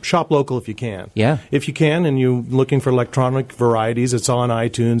 shop local if you can. Yeah. If you can and you're looking for electronic varieties, it's on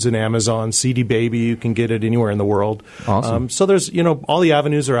iTunes and Amazon. CD Baby, you can get it anywhere in the world. Awesome. So there's, all the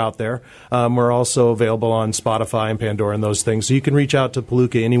avenues are out there. We're also available on Spotify and Pandora and those things. So you can reach out to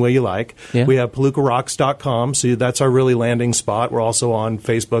Palooka any way you like. Yeah. We have PalookaRocks.com. So that's our really landing spot. We're also on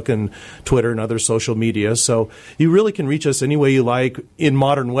Facebook and Twitter and other social media. So you really can reach us any way you like in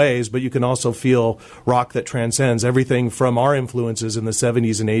modern ways, but you can also feel rock that transcends everything from our influences in the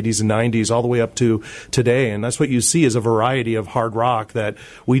 70s and 80s and 90s all the way up to today. And that's what you see is a variety of hard rock that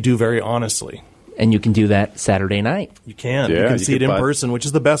we do very honestly. And you can do that Saturday night. You can. Yeah, you can you see it in person, which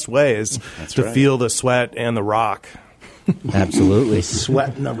is the best way is to feel the sweat and the rock. Absolutely.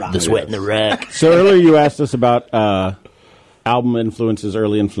 Sweat in the rock. The sweat and the rock. So earlier you asked us about album influences,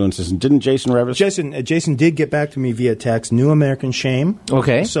 early influences, and didn't Jason Revis? Jason did get back to me via text. New American Shame.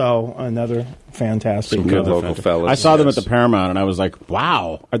 Okay. So another fantastic. Some good local fellas. I saw them at the Paramount, and I was like,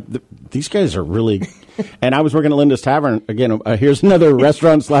 wow, these guys are really... And I was working at Linda's Tavern. Again, here's another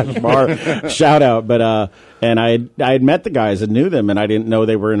restaurant/bar shout out. But and I had met the guys and knew them, and I didn't know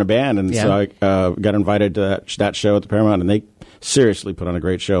they were in a band. And so I got invited to that show at the Paramount, and they seriously put on a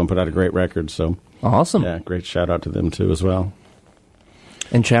great show and put out a great record. So Awesome. yeah, great shout out to them too as well.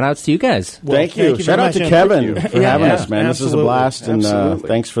 And shout outs to you guys. Thank you. Shout out to Kevin for having us, man. This is a blast, and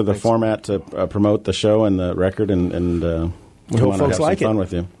thanks for the format to promote the show and the record, and we hope want to folks have like some it. fun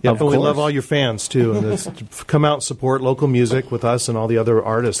with you. Yeah, Of and we course. love all your fans, too. And come out and support local music with us and all the other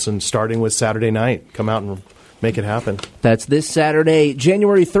artists, and starting with Saturday night. Come out and make it happen. That's this Saturday,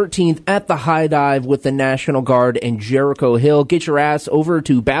 January 13th at the High Dive with the National Guard and Jericho Hill. Get your ass over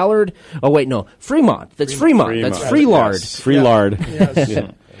to Ballard. Oh, wait, no. Fremont. That's Fremont. That's Freelard. Yes. Free lard,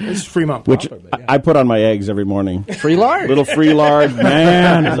 Yes. It's Fremont which proper, but yeah. I put on my eggs every morning. Freelard. Little free lard,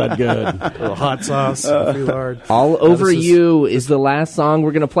 man, is that good? A little hot sauce, free lard. All Over this is- You is the last song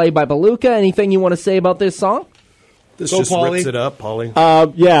we're going to play by Palooka. Anything you want to say about this song? This Go, just Pauly. rips it up,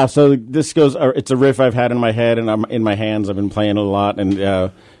 Pauly. Yeah, so this goes. It's a riff I've had in my head and I'm in my hands. I've been playing it a lot,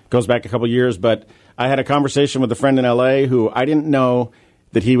 and goes back a couple years. But I had a conversation with a friend in L.A. who I didn't know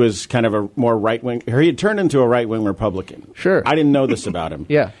that he was kind of a more right wing. He had turned into a right wing Republican. Sure. I didn't know this about him.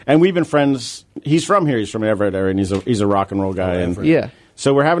 Yeah. and we've been friends. He's from here. He's from Everett area, and he's a rock and roll guy. And Yeah.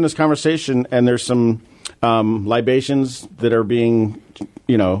 so we're having this conversation, and there's some libations that are being,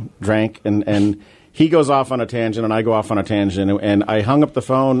 drank, and he goes off on a tangent, and I go off on a tangent, and I hung up the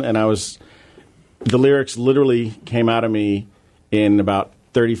phone, and the lyrics literally came out of me in about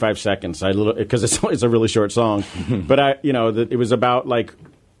 35 seconds. Because it's a really short song, but it was about like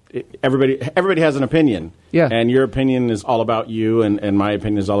everybody has an opinion, Yeah. and your opinion is all about you, and my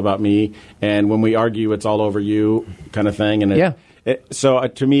opinion is all about me, and when we argue, it's all over you, kind of thing, and so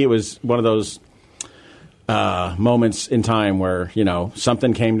to me, it was one of those moments in time where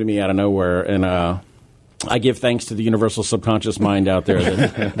something came to me out of nowhere, and I give thanks to the universal subconscious mind out there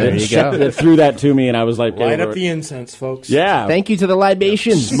that, There you go. that threw that to me, and I was like, Light hey, up the incense, folks. yeah, Thank you to the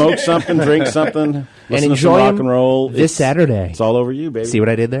libations. smoke something, drink something, listen to enjoy some rock 'em and roll this Saturday. It's all over you, baby. See what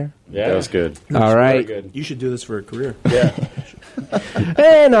I did there? Yeah, That was good. All right. Very good. You should do this for a career.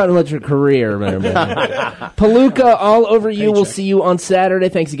 Not much of a career. Palooka, All Over You. We'll see you on Saturday.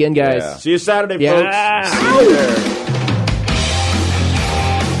 Thanks again, guys. Yeah. See you Saturday, Yeah. folks. See you there.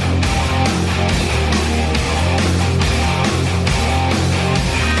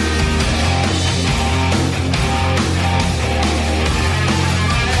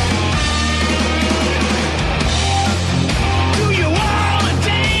 Do you wanna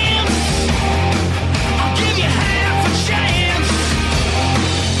dance? I'll give you half a chance.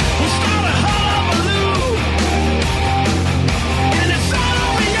 We'll start a hullabaloo, and it's all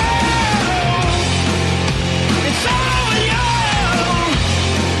over you.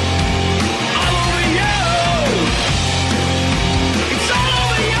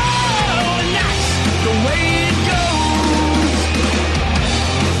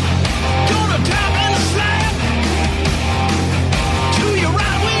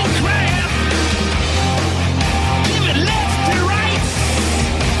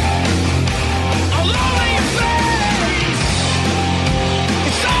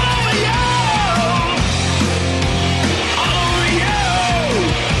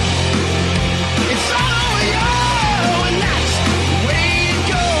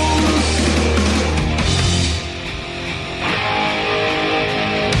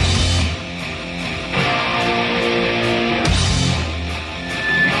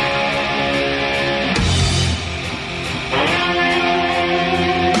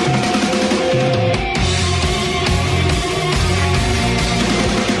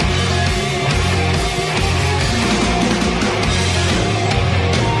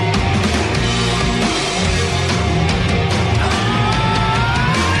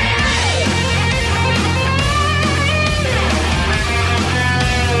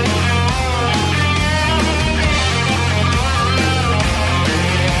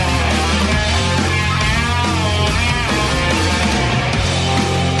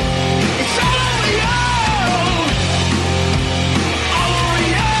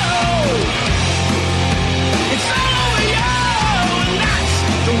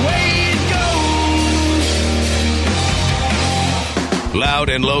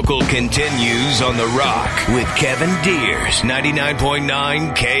 Loud and Local continues on The Rock with Kevin Deers,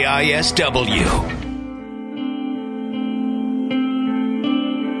 99.9 KISW.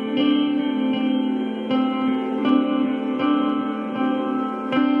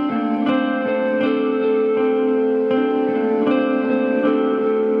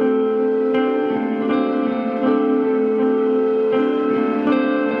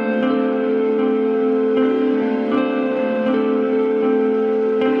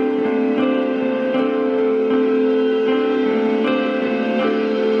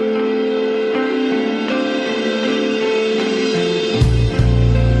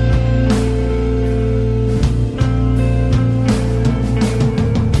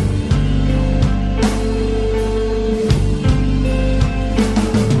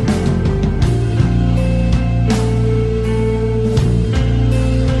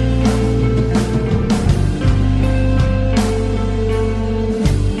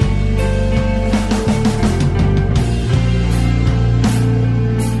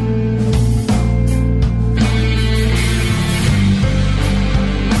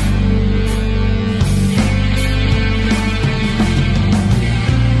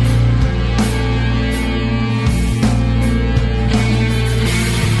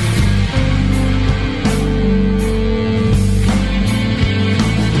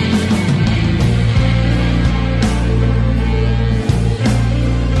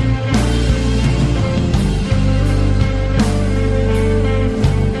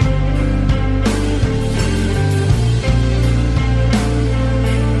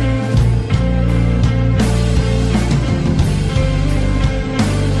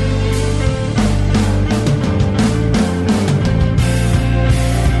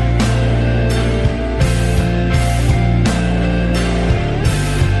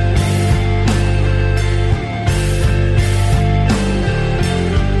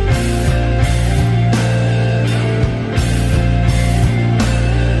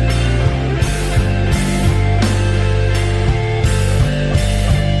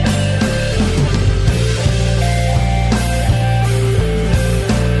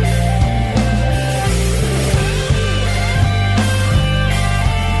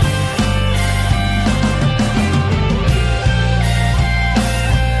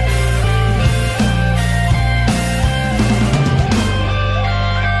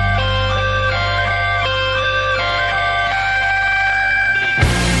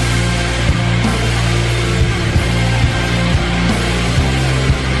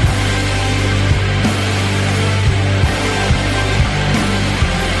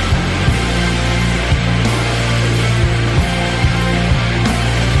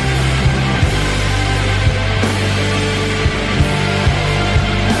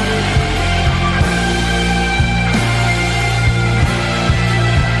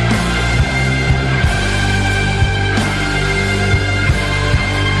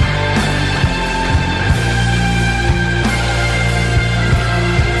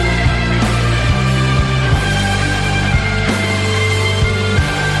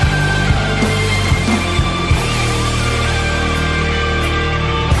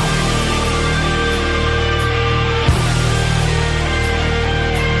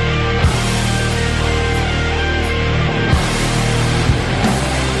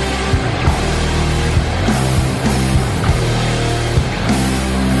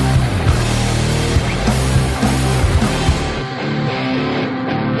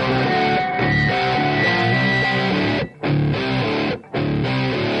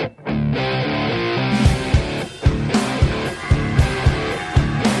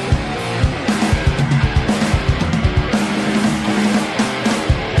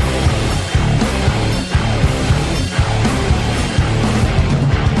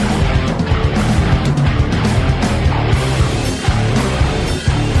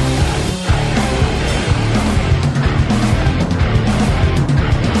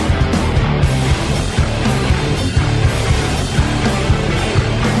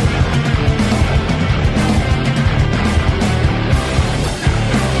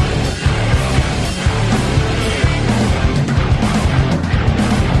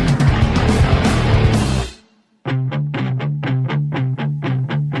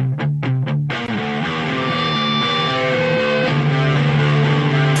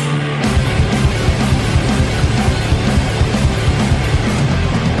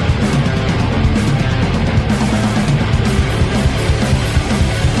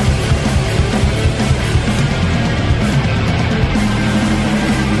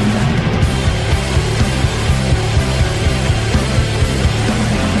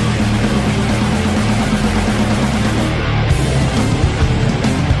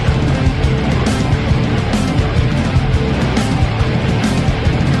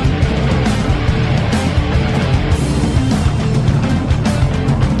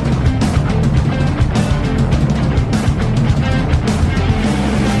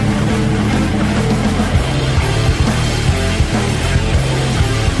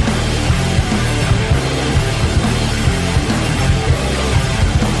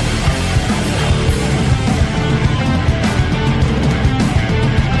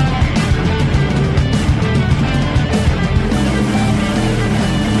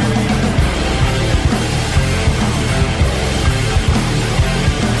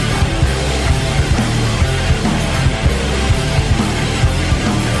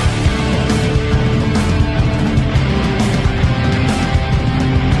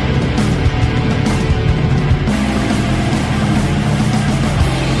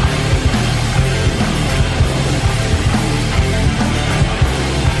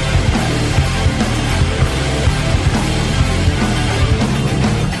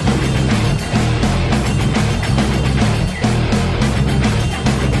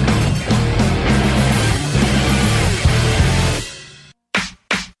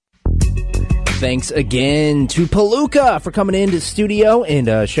 Thanks again to Palooka for coming into studio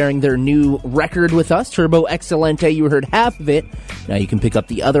and sharing their new record with us, Turbo Excelente. You heard half of it. Now you can pick up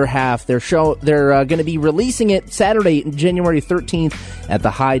the other half. They're going to be releasing it Saturday, January 13th at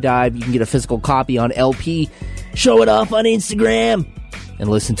the High Dive. You can get a physical copy on LP. Show it off on Instagram and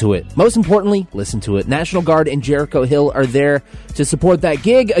listen to it. Most importantly, listen to it. National Guard and Jericho Hill are there to support that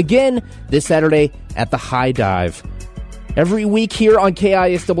gig again this Saturday at the High Dive. Every week here on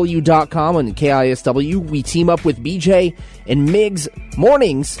KISW.com and KISW, we team up with BJ and Migs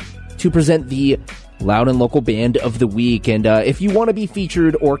mornings to present the Loud and Local Band of the Week. And if you want to be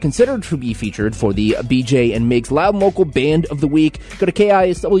featured or considered to be featured for the BJ and Migs Loud and Local Band of the Week, go to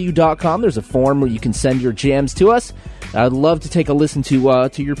KISW.com. There's a form where you can send your jams to us. I'd love to take a listen to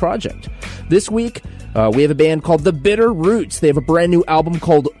your project. This week, we have a band called The Bitter Roots. They have a brand new album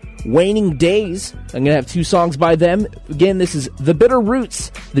called Waning Days. I'm going to have 2 songs by them. Again, this is The Bitter Roots,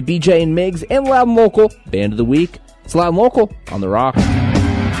 the BJ and Migs, and Loud and Local Band of the Week. It's Loud and Local on The Rock.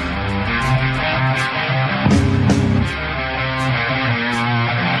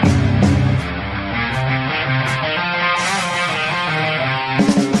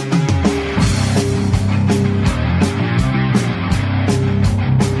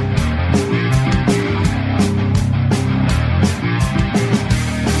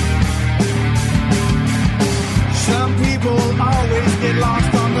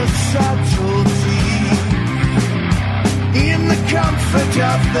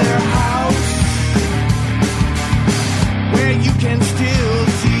 Of their house, where you can still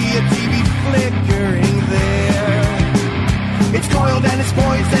see a TV flickering there. It's coiled and it's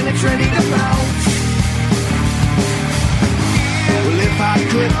poised and it's ready to bounce. Well, if I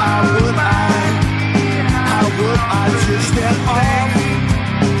could, how would I just step off?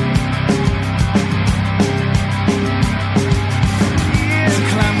 To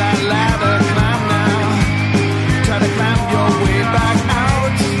climb that ladder, climb now, try to climb your way back out.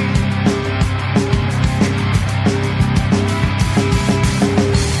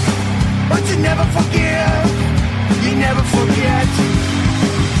 But you never forgive, you never forget.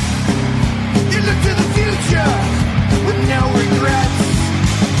 You look to the future with no regrets.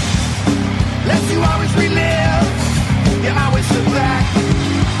 Lest you always relive, you always look back.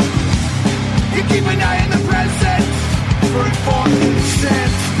 You keep an eye on the present for informed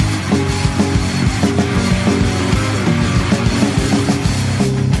consent.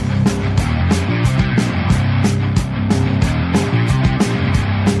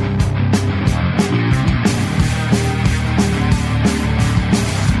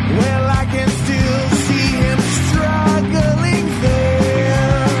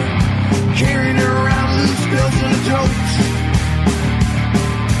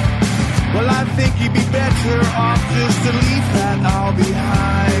 Better off just to leave that all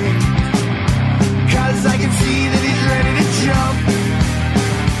behind. 'Cause I can see that he's ready to jump.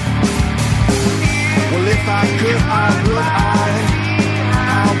 Well, if I could, how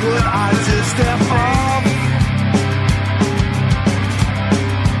would I just step off?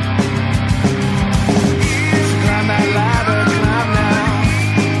 So climb that ladder, climb now.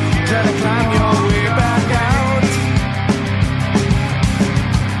 Try to climb your way back out.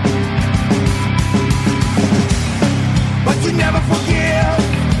 You never forgive,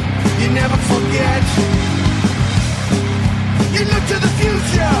 you never forget. You look to the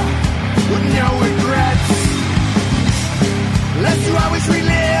future with no regrets. Lest you always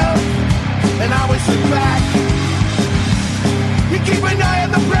relive and always look back. You keep an eye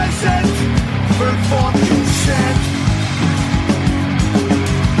on the present for informed consent.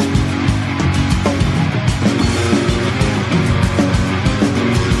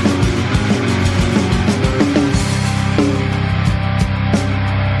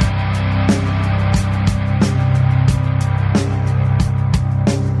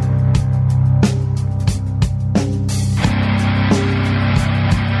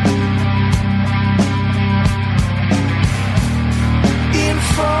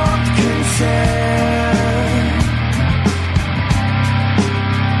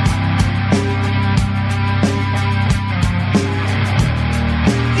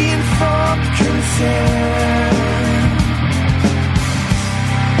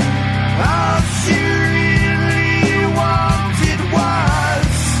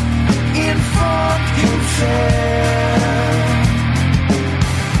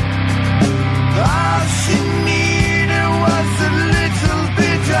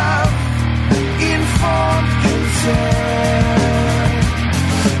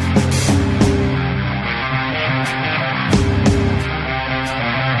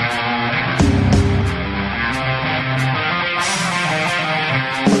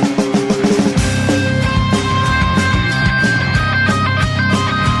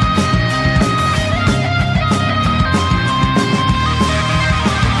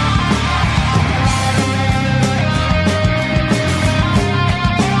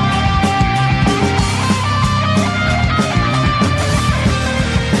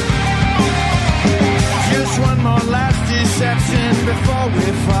 before we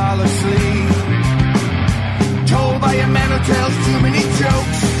fall asleep. Told by a man who tells too many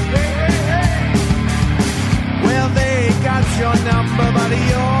jokes. Well, they got your number, but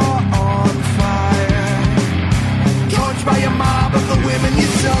you're on fire. Torched by a mob of the women you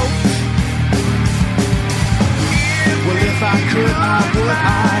soaked. Well, if I could, how would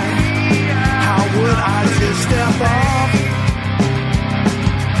I? How would I just step off?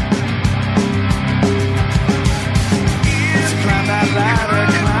 To climb that ladder,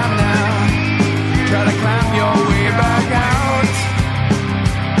 climb now. Try to climb your way back out.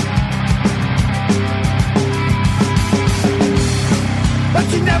 But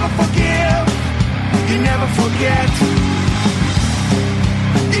you never forgive, you never forget.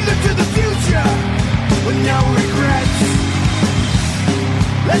 You look to the future with no regrets.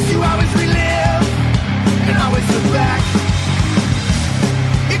 Lest you always relive and always look back.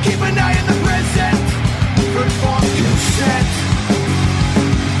 You keep an eye on the present for informed consent.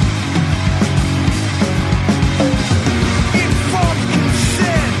 Informed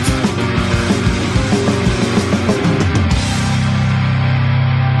consent.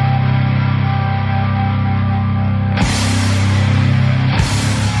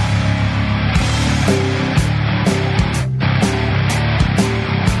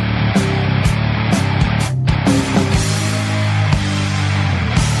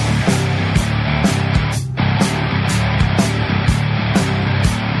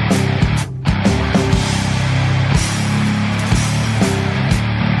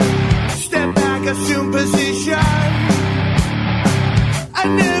 Assume position. I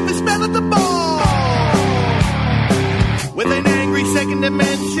never smell at the ball with an angry second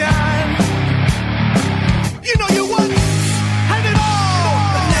dimension. You know you once had it all,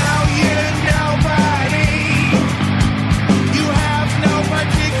 but now you're nobody. You have no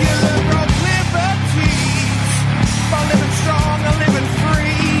particular proclivities for living strong or living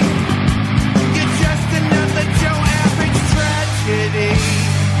free. You're just another Joe Average tragedy.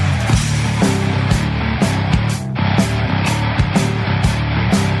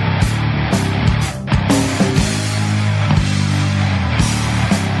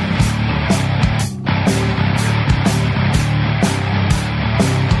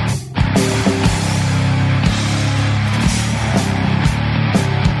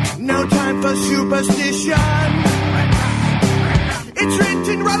 For superstition, it's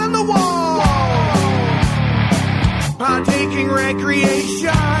written right on the wall. Partaking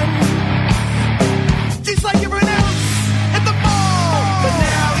recreation, just like everyone else at the mall. But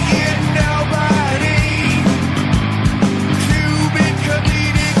now you're nobody. Two-bit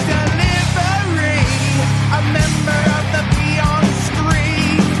comedic delivery, a member of the beyond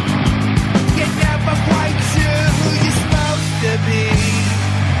screen. You're never quite sure who you're supposed to be.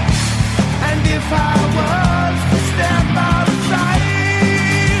 And if I was to step outside,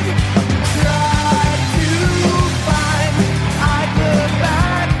 try to find, I'd look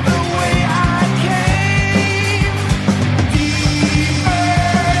back the way I came, deeper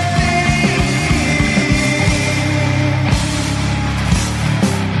thinking.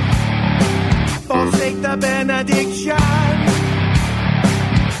 Forsake the benediction,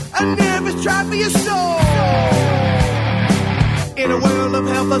 a nervous try for your soul. In a world of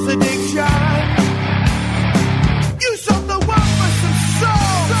helpless addiction, you sold the world for some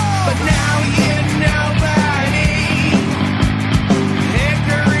soul, but now you're nobody.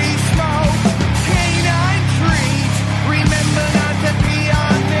 Hickory smoke, canine treat, remember not to be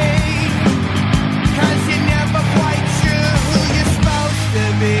on me, 'cause you're never quite sure who you're supposed to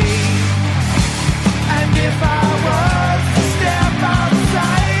be. And if I was to step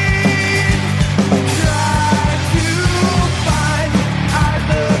outside, try to find, I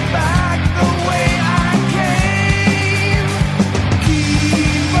look back the way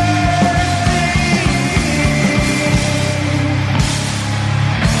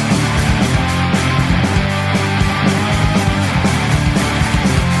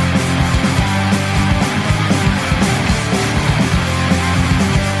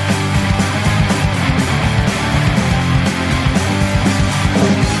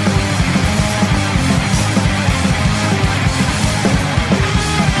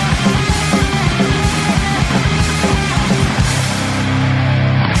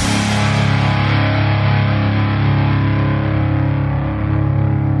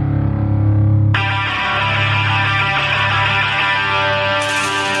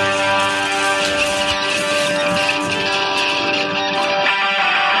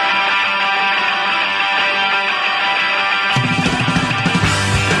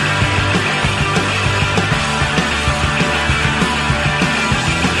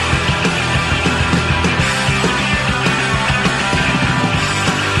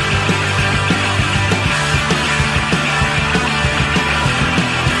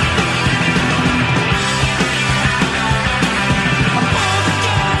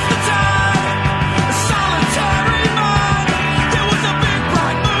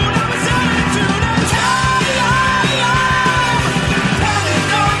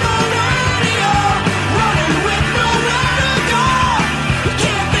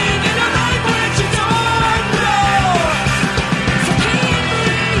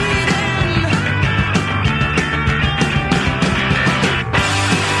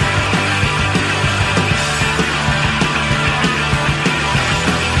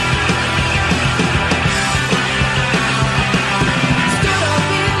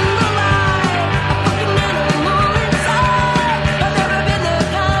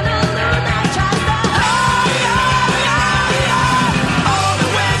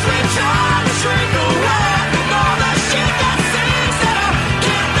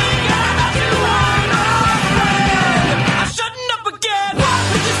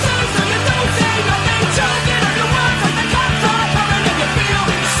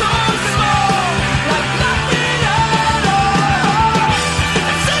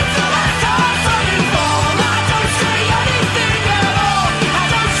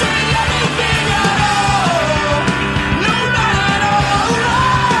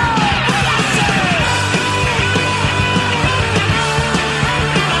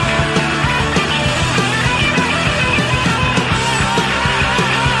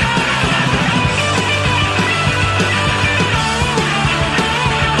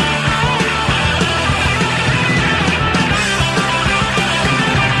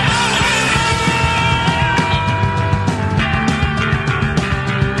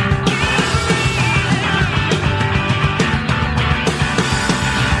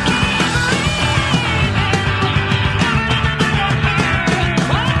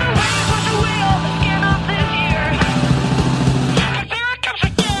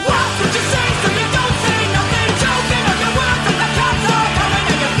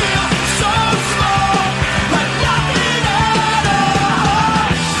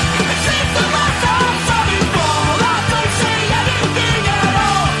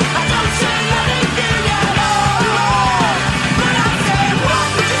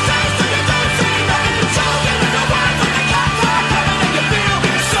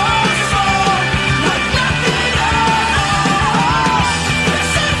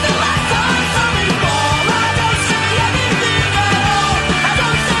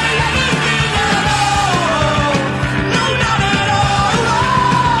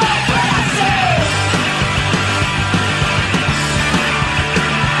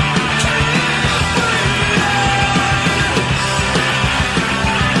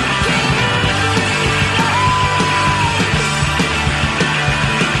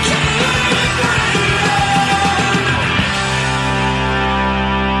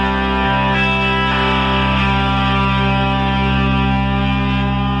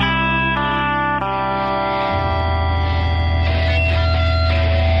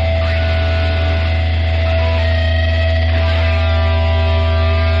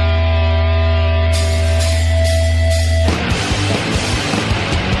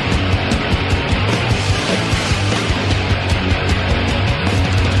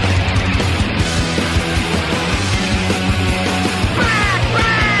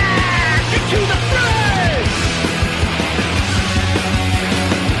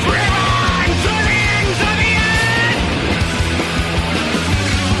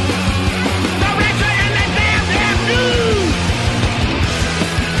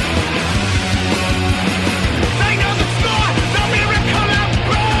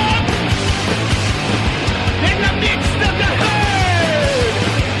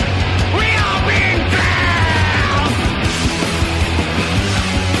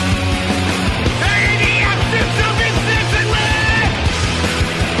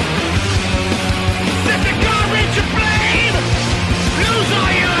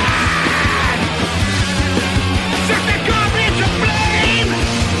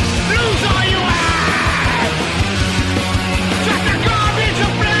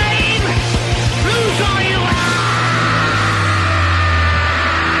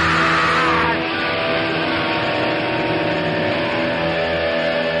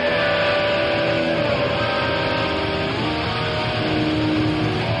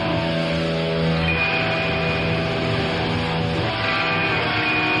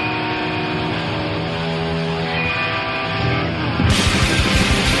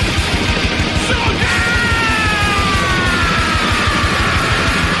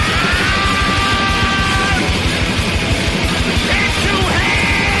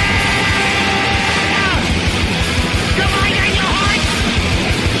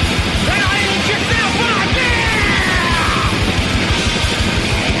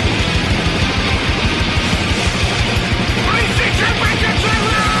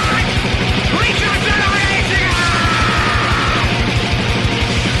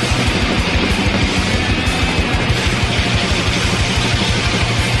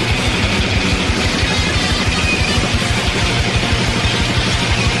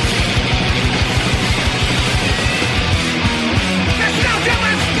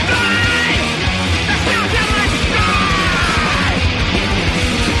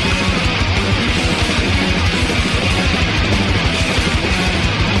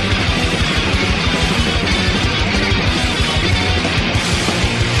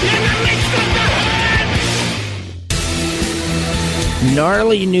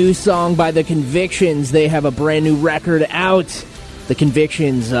Gnarly new song by The Convictions. They have a brand new record out. The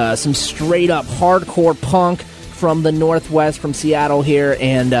Convictions, some straight-up hardcore punk from the Northwest, from Seattle here,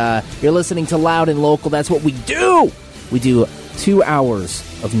 and you're listening to Loud and Local. That's what we do! We do 2 hours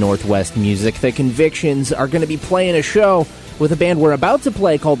of Northwest music. The Convictions are going to be playing a show with a band we're about to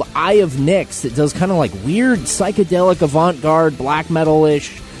play called Eye of Nyx. It does kind of like weird, psychedelic, avant-garde, black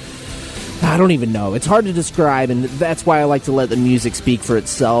metal-ish. I don't even know. It's hard to describe, and that's why I like to let the music speak for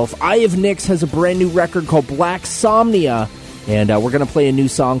itself. Eye of Nyx has a brand new record called Black Somnia, and we're going to play a new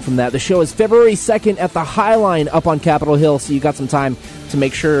song from that. The show is February 2nd at the Highline up on Capitol Hill, so you got some time to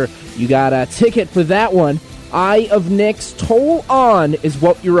make sure you got a ticket for that one. Eye of Nyx, Toll On is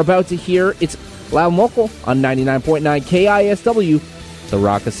what you're about to hear. It's Loud and Local on 99.9 KISW, The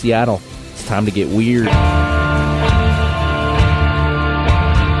Rock of Seattle. It's time to get weird.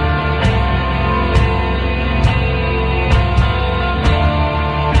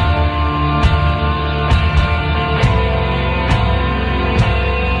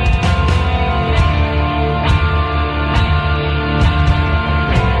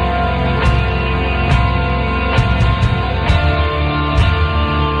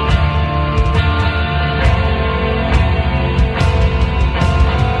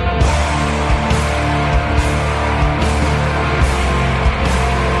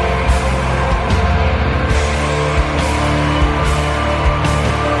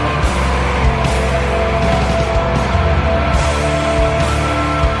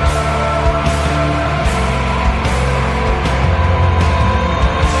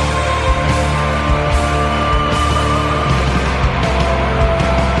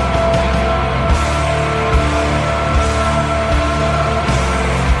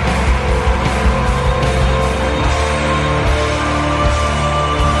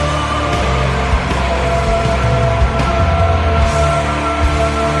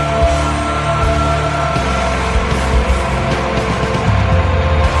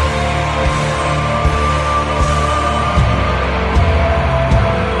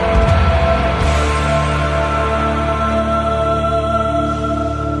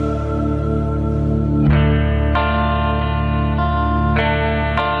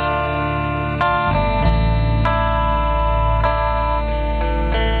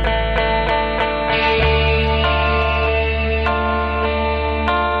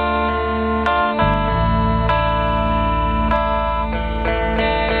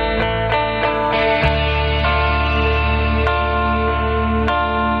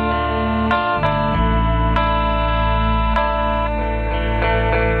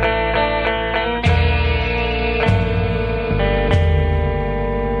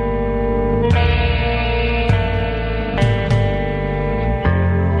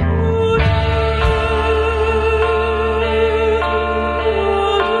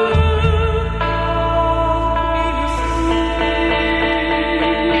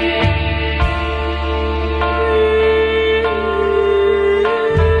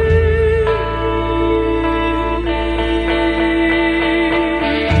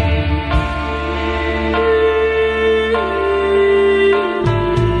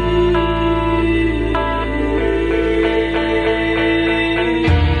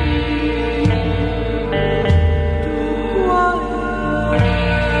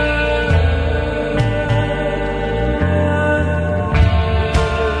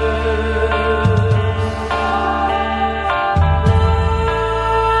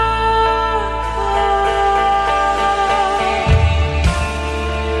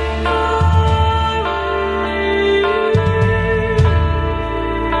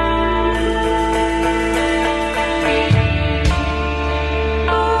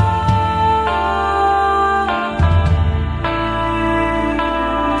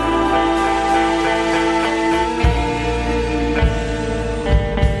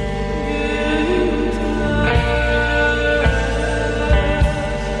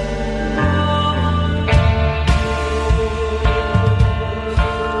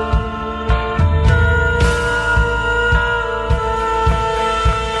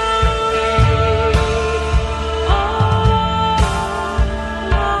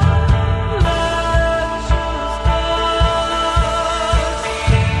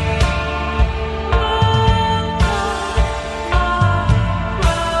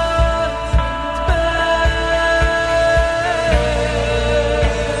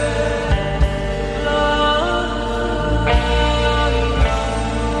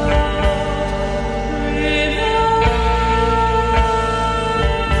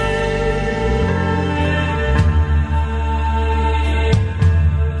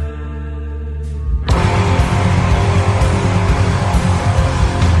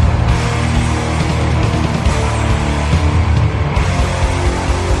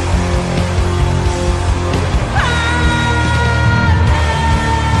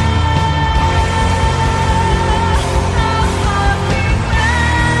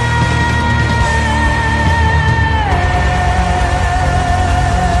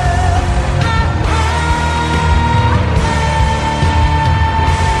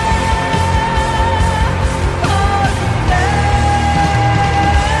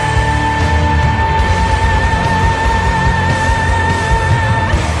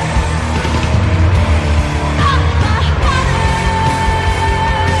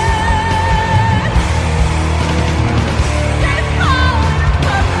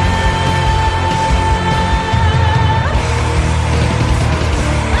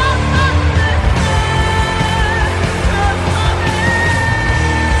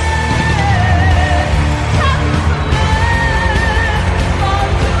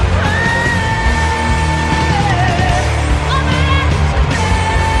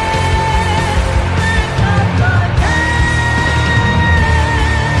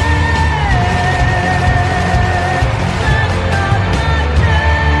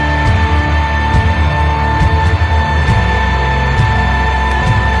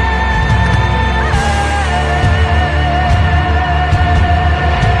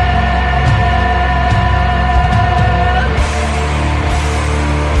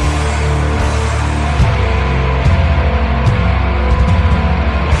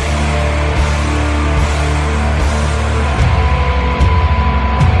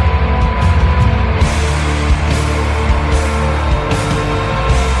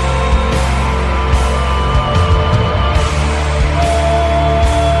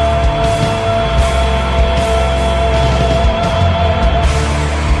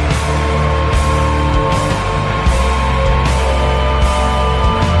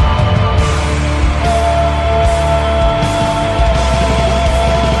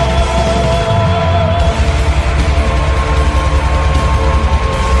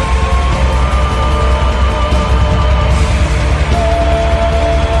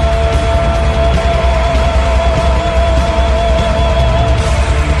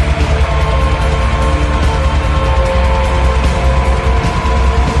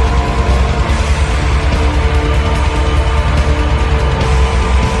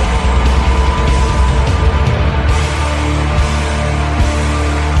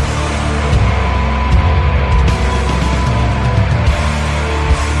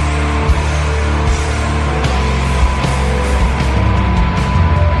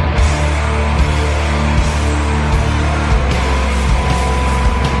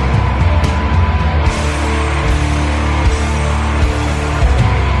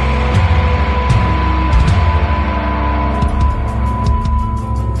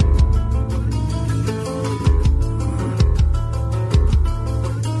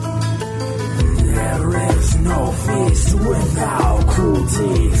 without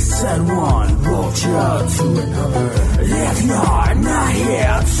cruelty. Send one vulture to another. If you're not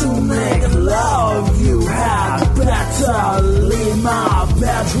here to make love, you had better leave my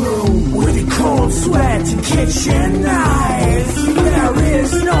bedroom with your cold sweat and kitchen knives. There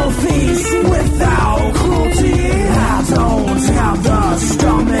is no peace without cruelty. I don't have the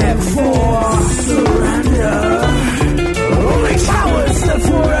stomach for surrender. Only cowards live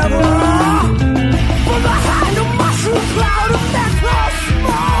forever. From behind a mushroom cloud of menthol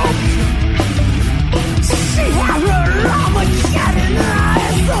smoke, she had her Armageddon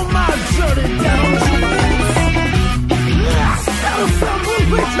eyes on my dirty devil dreams. I fell from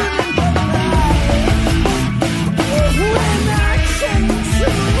religion and when I came to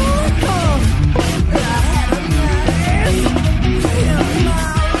I had a knife in my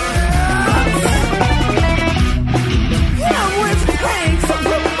ribs. And with pain from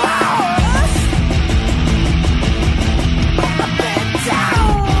remorse, I've been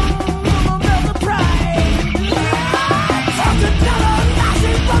down on the pride. I took another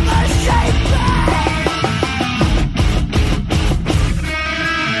Nazi from the shape.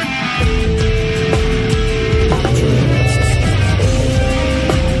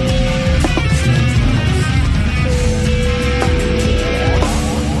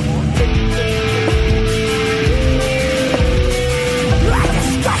 I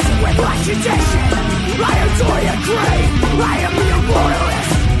discuss it with agitation. I adore your grave. I am the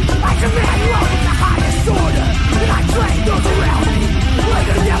immortalist. I command love in the highest order, and I train those around me like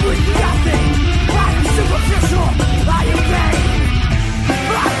a never nothing. I am superficial. I am vain.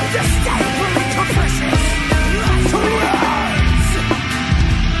 I am disdainfully capricious. Tolerance.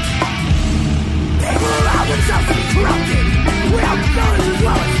 People around themselves are corrupted. We have villains as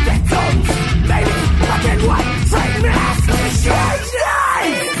well as victims. Maybe black and white, trade masks, machine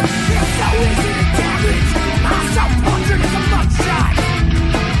knives. It's so easy to damage. I'm so portrait as a mugshot.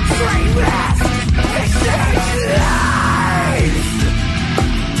 Trade masks, machine knives.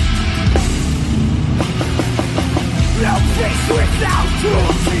 No peace without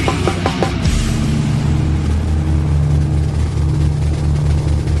cruelty.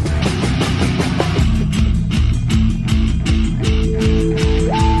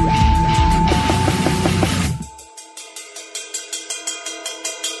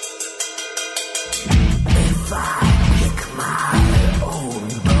 If I pick my own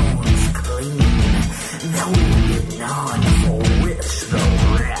bones clean, there will be none for which the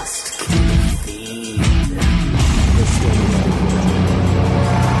rest can feed.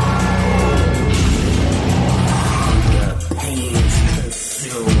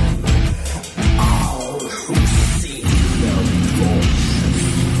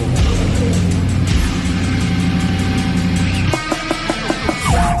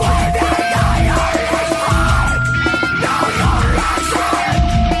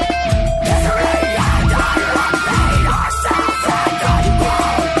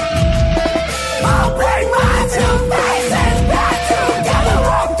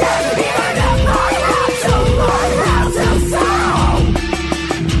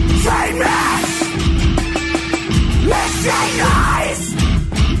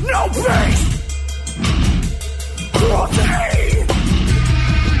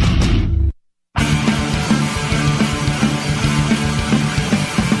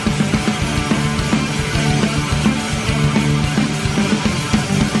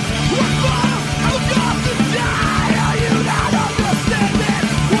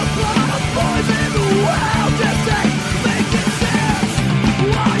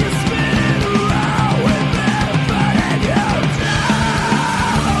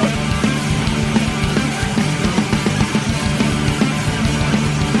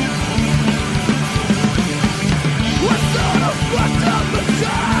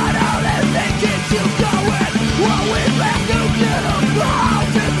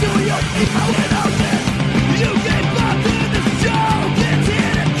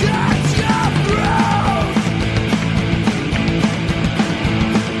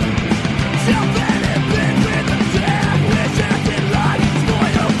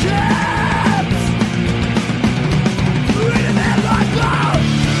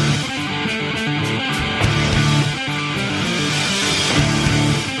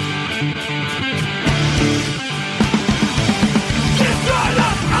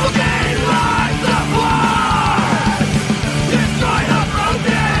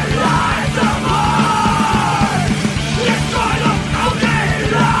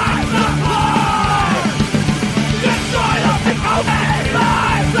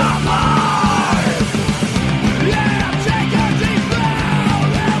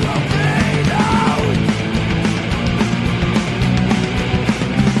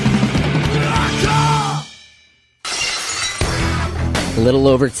 A little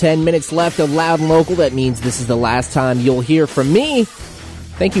over 10 minutes left of Loud and Local. That means this is the last time you'll hear from me.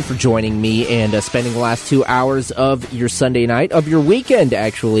 Thank you for joining me and spending the last 2 hours of your Sunday night, of your weekend,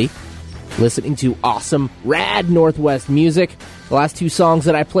 actually, listening to awesome, rad Northwest music. The last two songs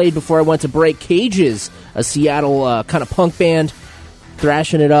that I played before I went to break, Cages, a Seattle kind of punk band,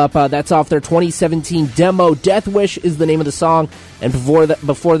 thrashing it up. That's off their 2017 demo. Death Wish is the name of the song. And before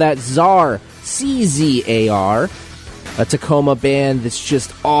that, Czar, CZAR, a Tacoma band that's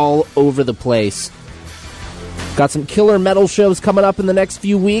just all over the place. Got some killer metal shows coming up in the next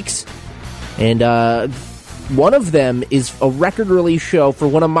few weeks. And one of them is a record release show for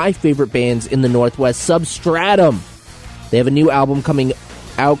one of my favorite bands in the Northwest, Substratum. They have a new album coming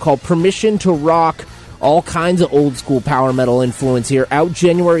out called Permission to Rock. All kinds of old school power metal influence here. Out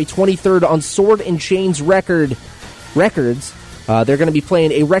January 23rd on Sword and Chains Records. They're going to be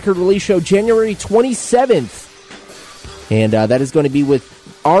playing a record release show January 27th. And that is going to be with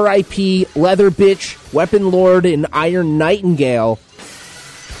R.I.P., Leather Bitch, Weapon Lord, and Iron Nightingale.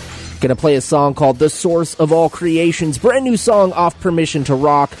 Going to play a song called The Source of All Creations. Brand new song off Permission to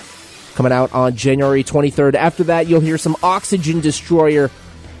Rock. Coming out on January 23rd. After that, you'll hear some Oxygen Destroyer.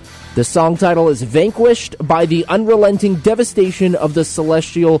 The song title is Vanquished by the Unrelenting Devastation of the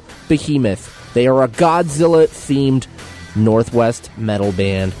Celestial Behemoth. They are a Godzilla-themed Northwest metal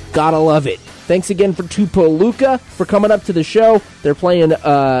band. Gotta love it. Thanks again for Tupoluca for coming up to the show. They're playing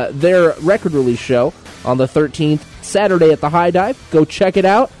their record release show on the 13th, Saturday at the High Dive. Go check it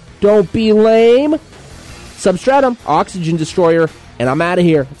out. Don't be lame. Substratum, Oxygen Destroyer, and I'm out of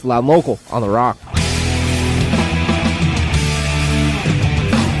here. It's Loud and Local on The Rock.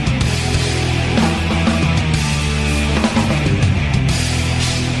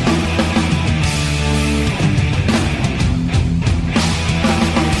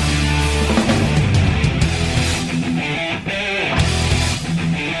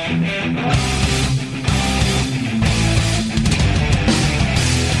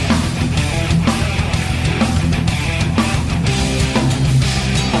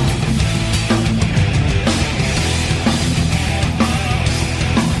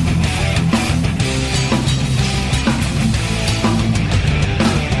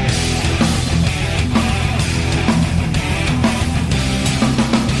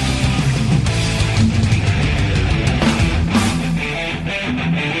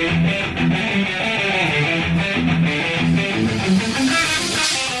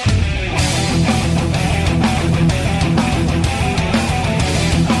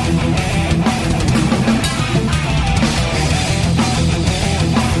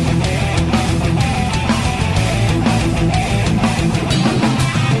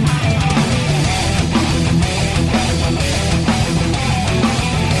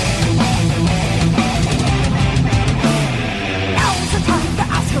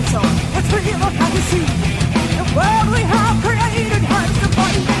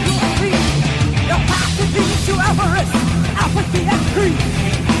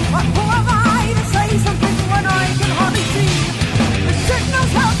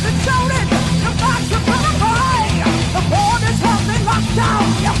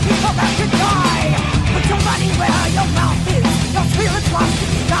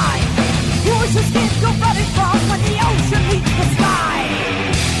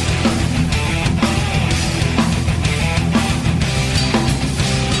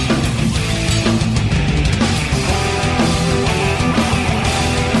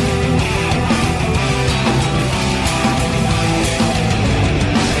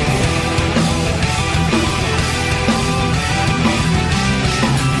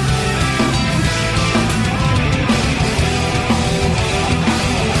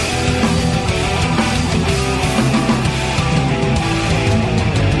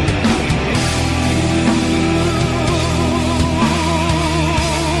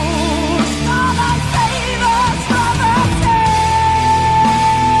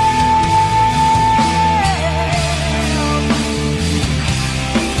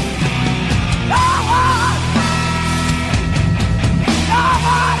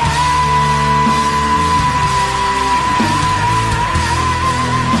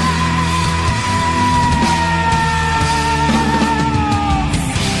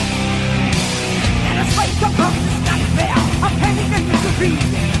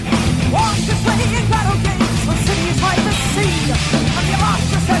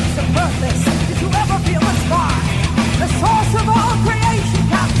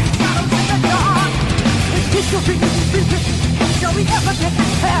 Shall we ever get the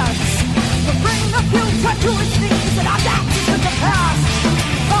chance to bring the future to its knees and adapt to the past?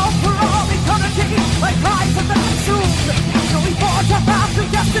 Fall for all eternity like rise of the consumed. Shall we forge a path?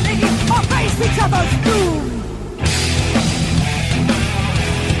 destiny or face each other's doom.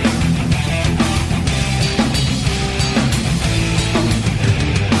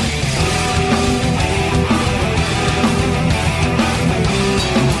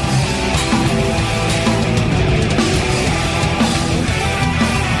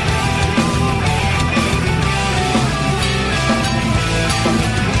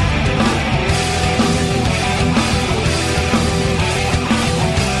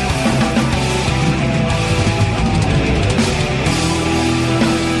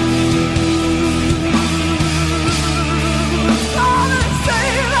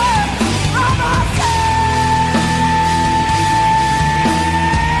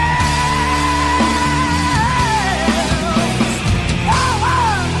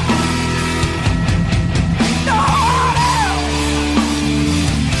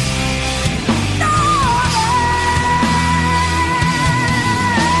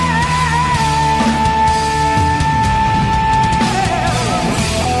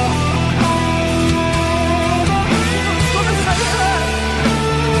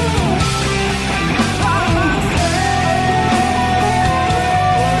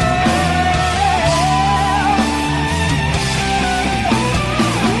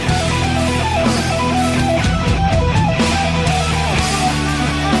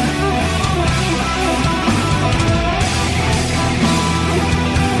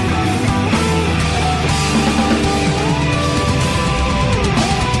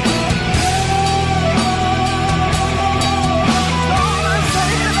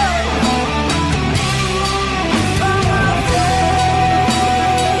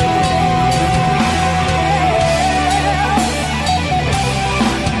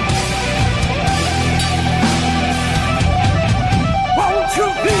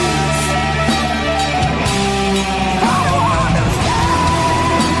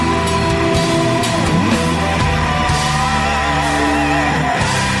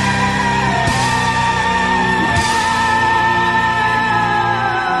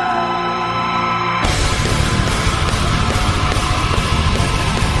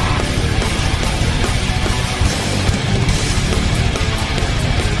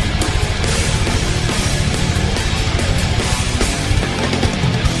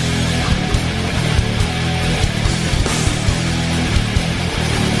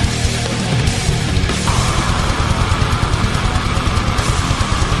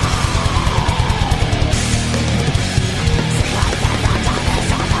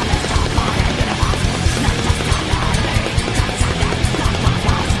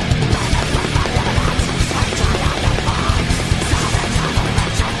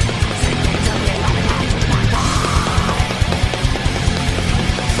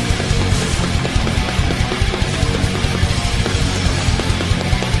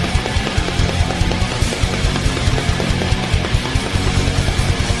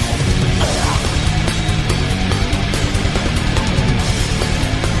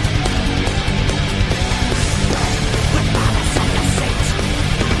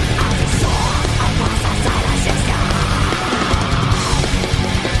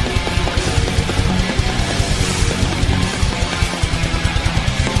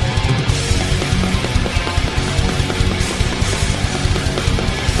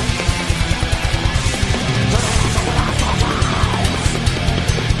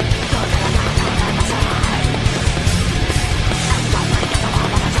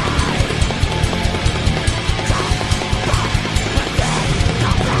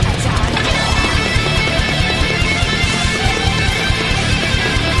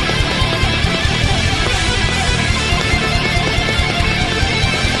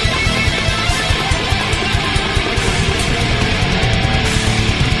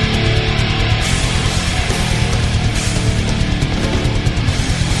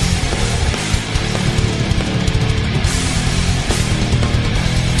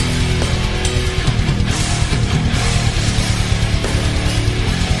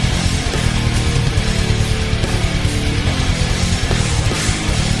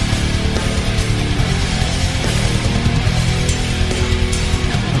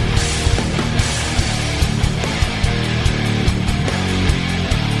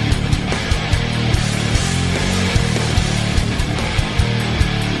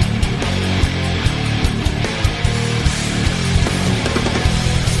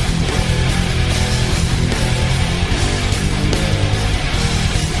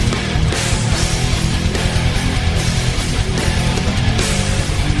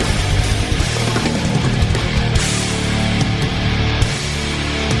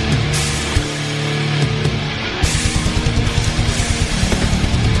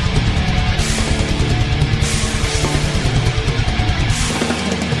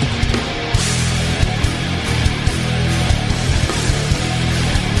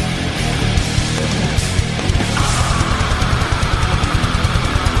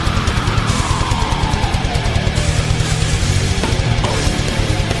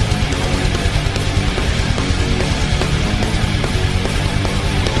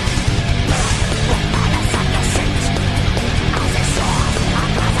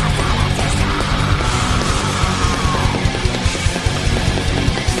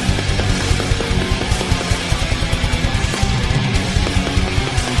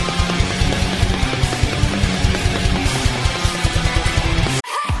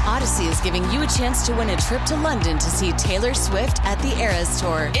 giving you a chance to win a trip to London to see Taylor Swift at the Eras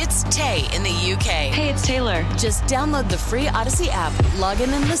Tour. It's Tay in the UK. Hey, it's Taylor. Just download the free Odyssey app, log in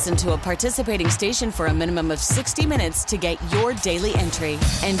and listen to a participating station for a minimum of 60 minutes to get your daily entry.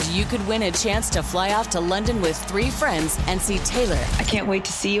 And you could win a chance to fly off to London with 3 friends and see Taylor. I can't wait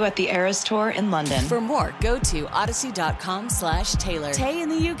to see you at the Eras Tour in London. For more, go to odyssey.com/Taylor. Tay in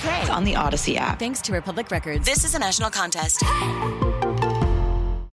the UK. It's on the Odyssey app. Thanks to Republic Records. This is a national contest.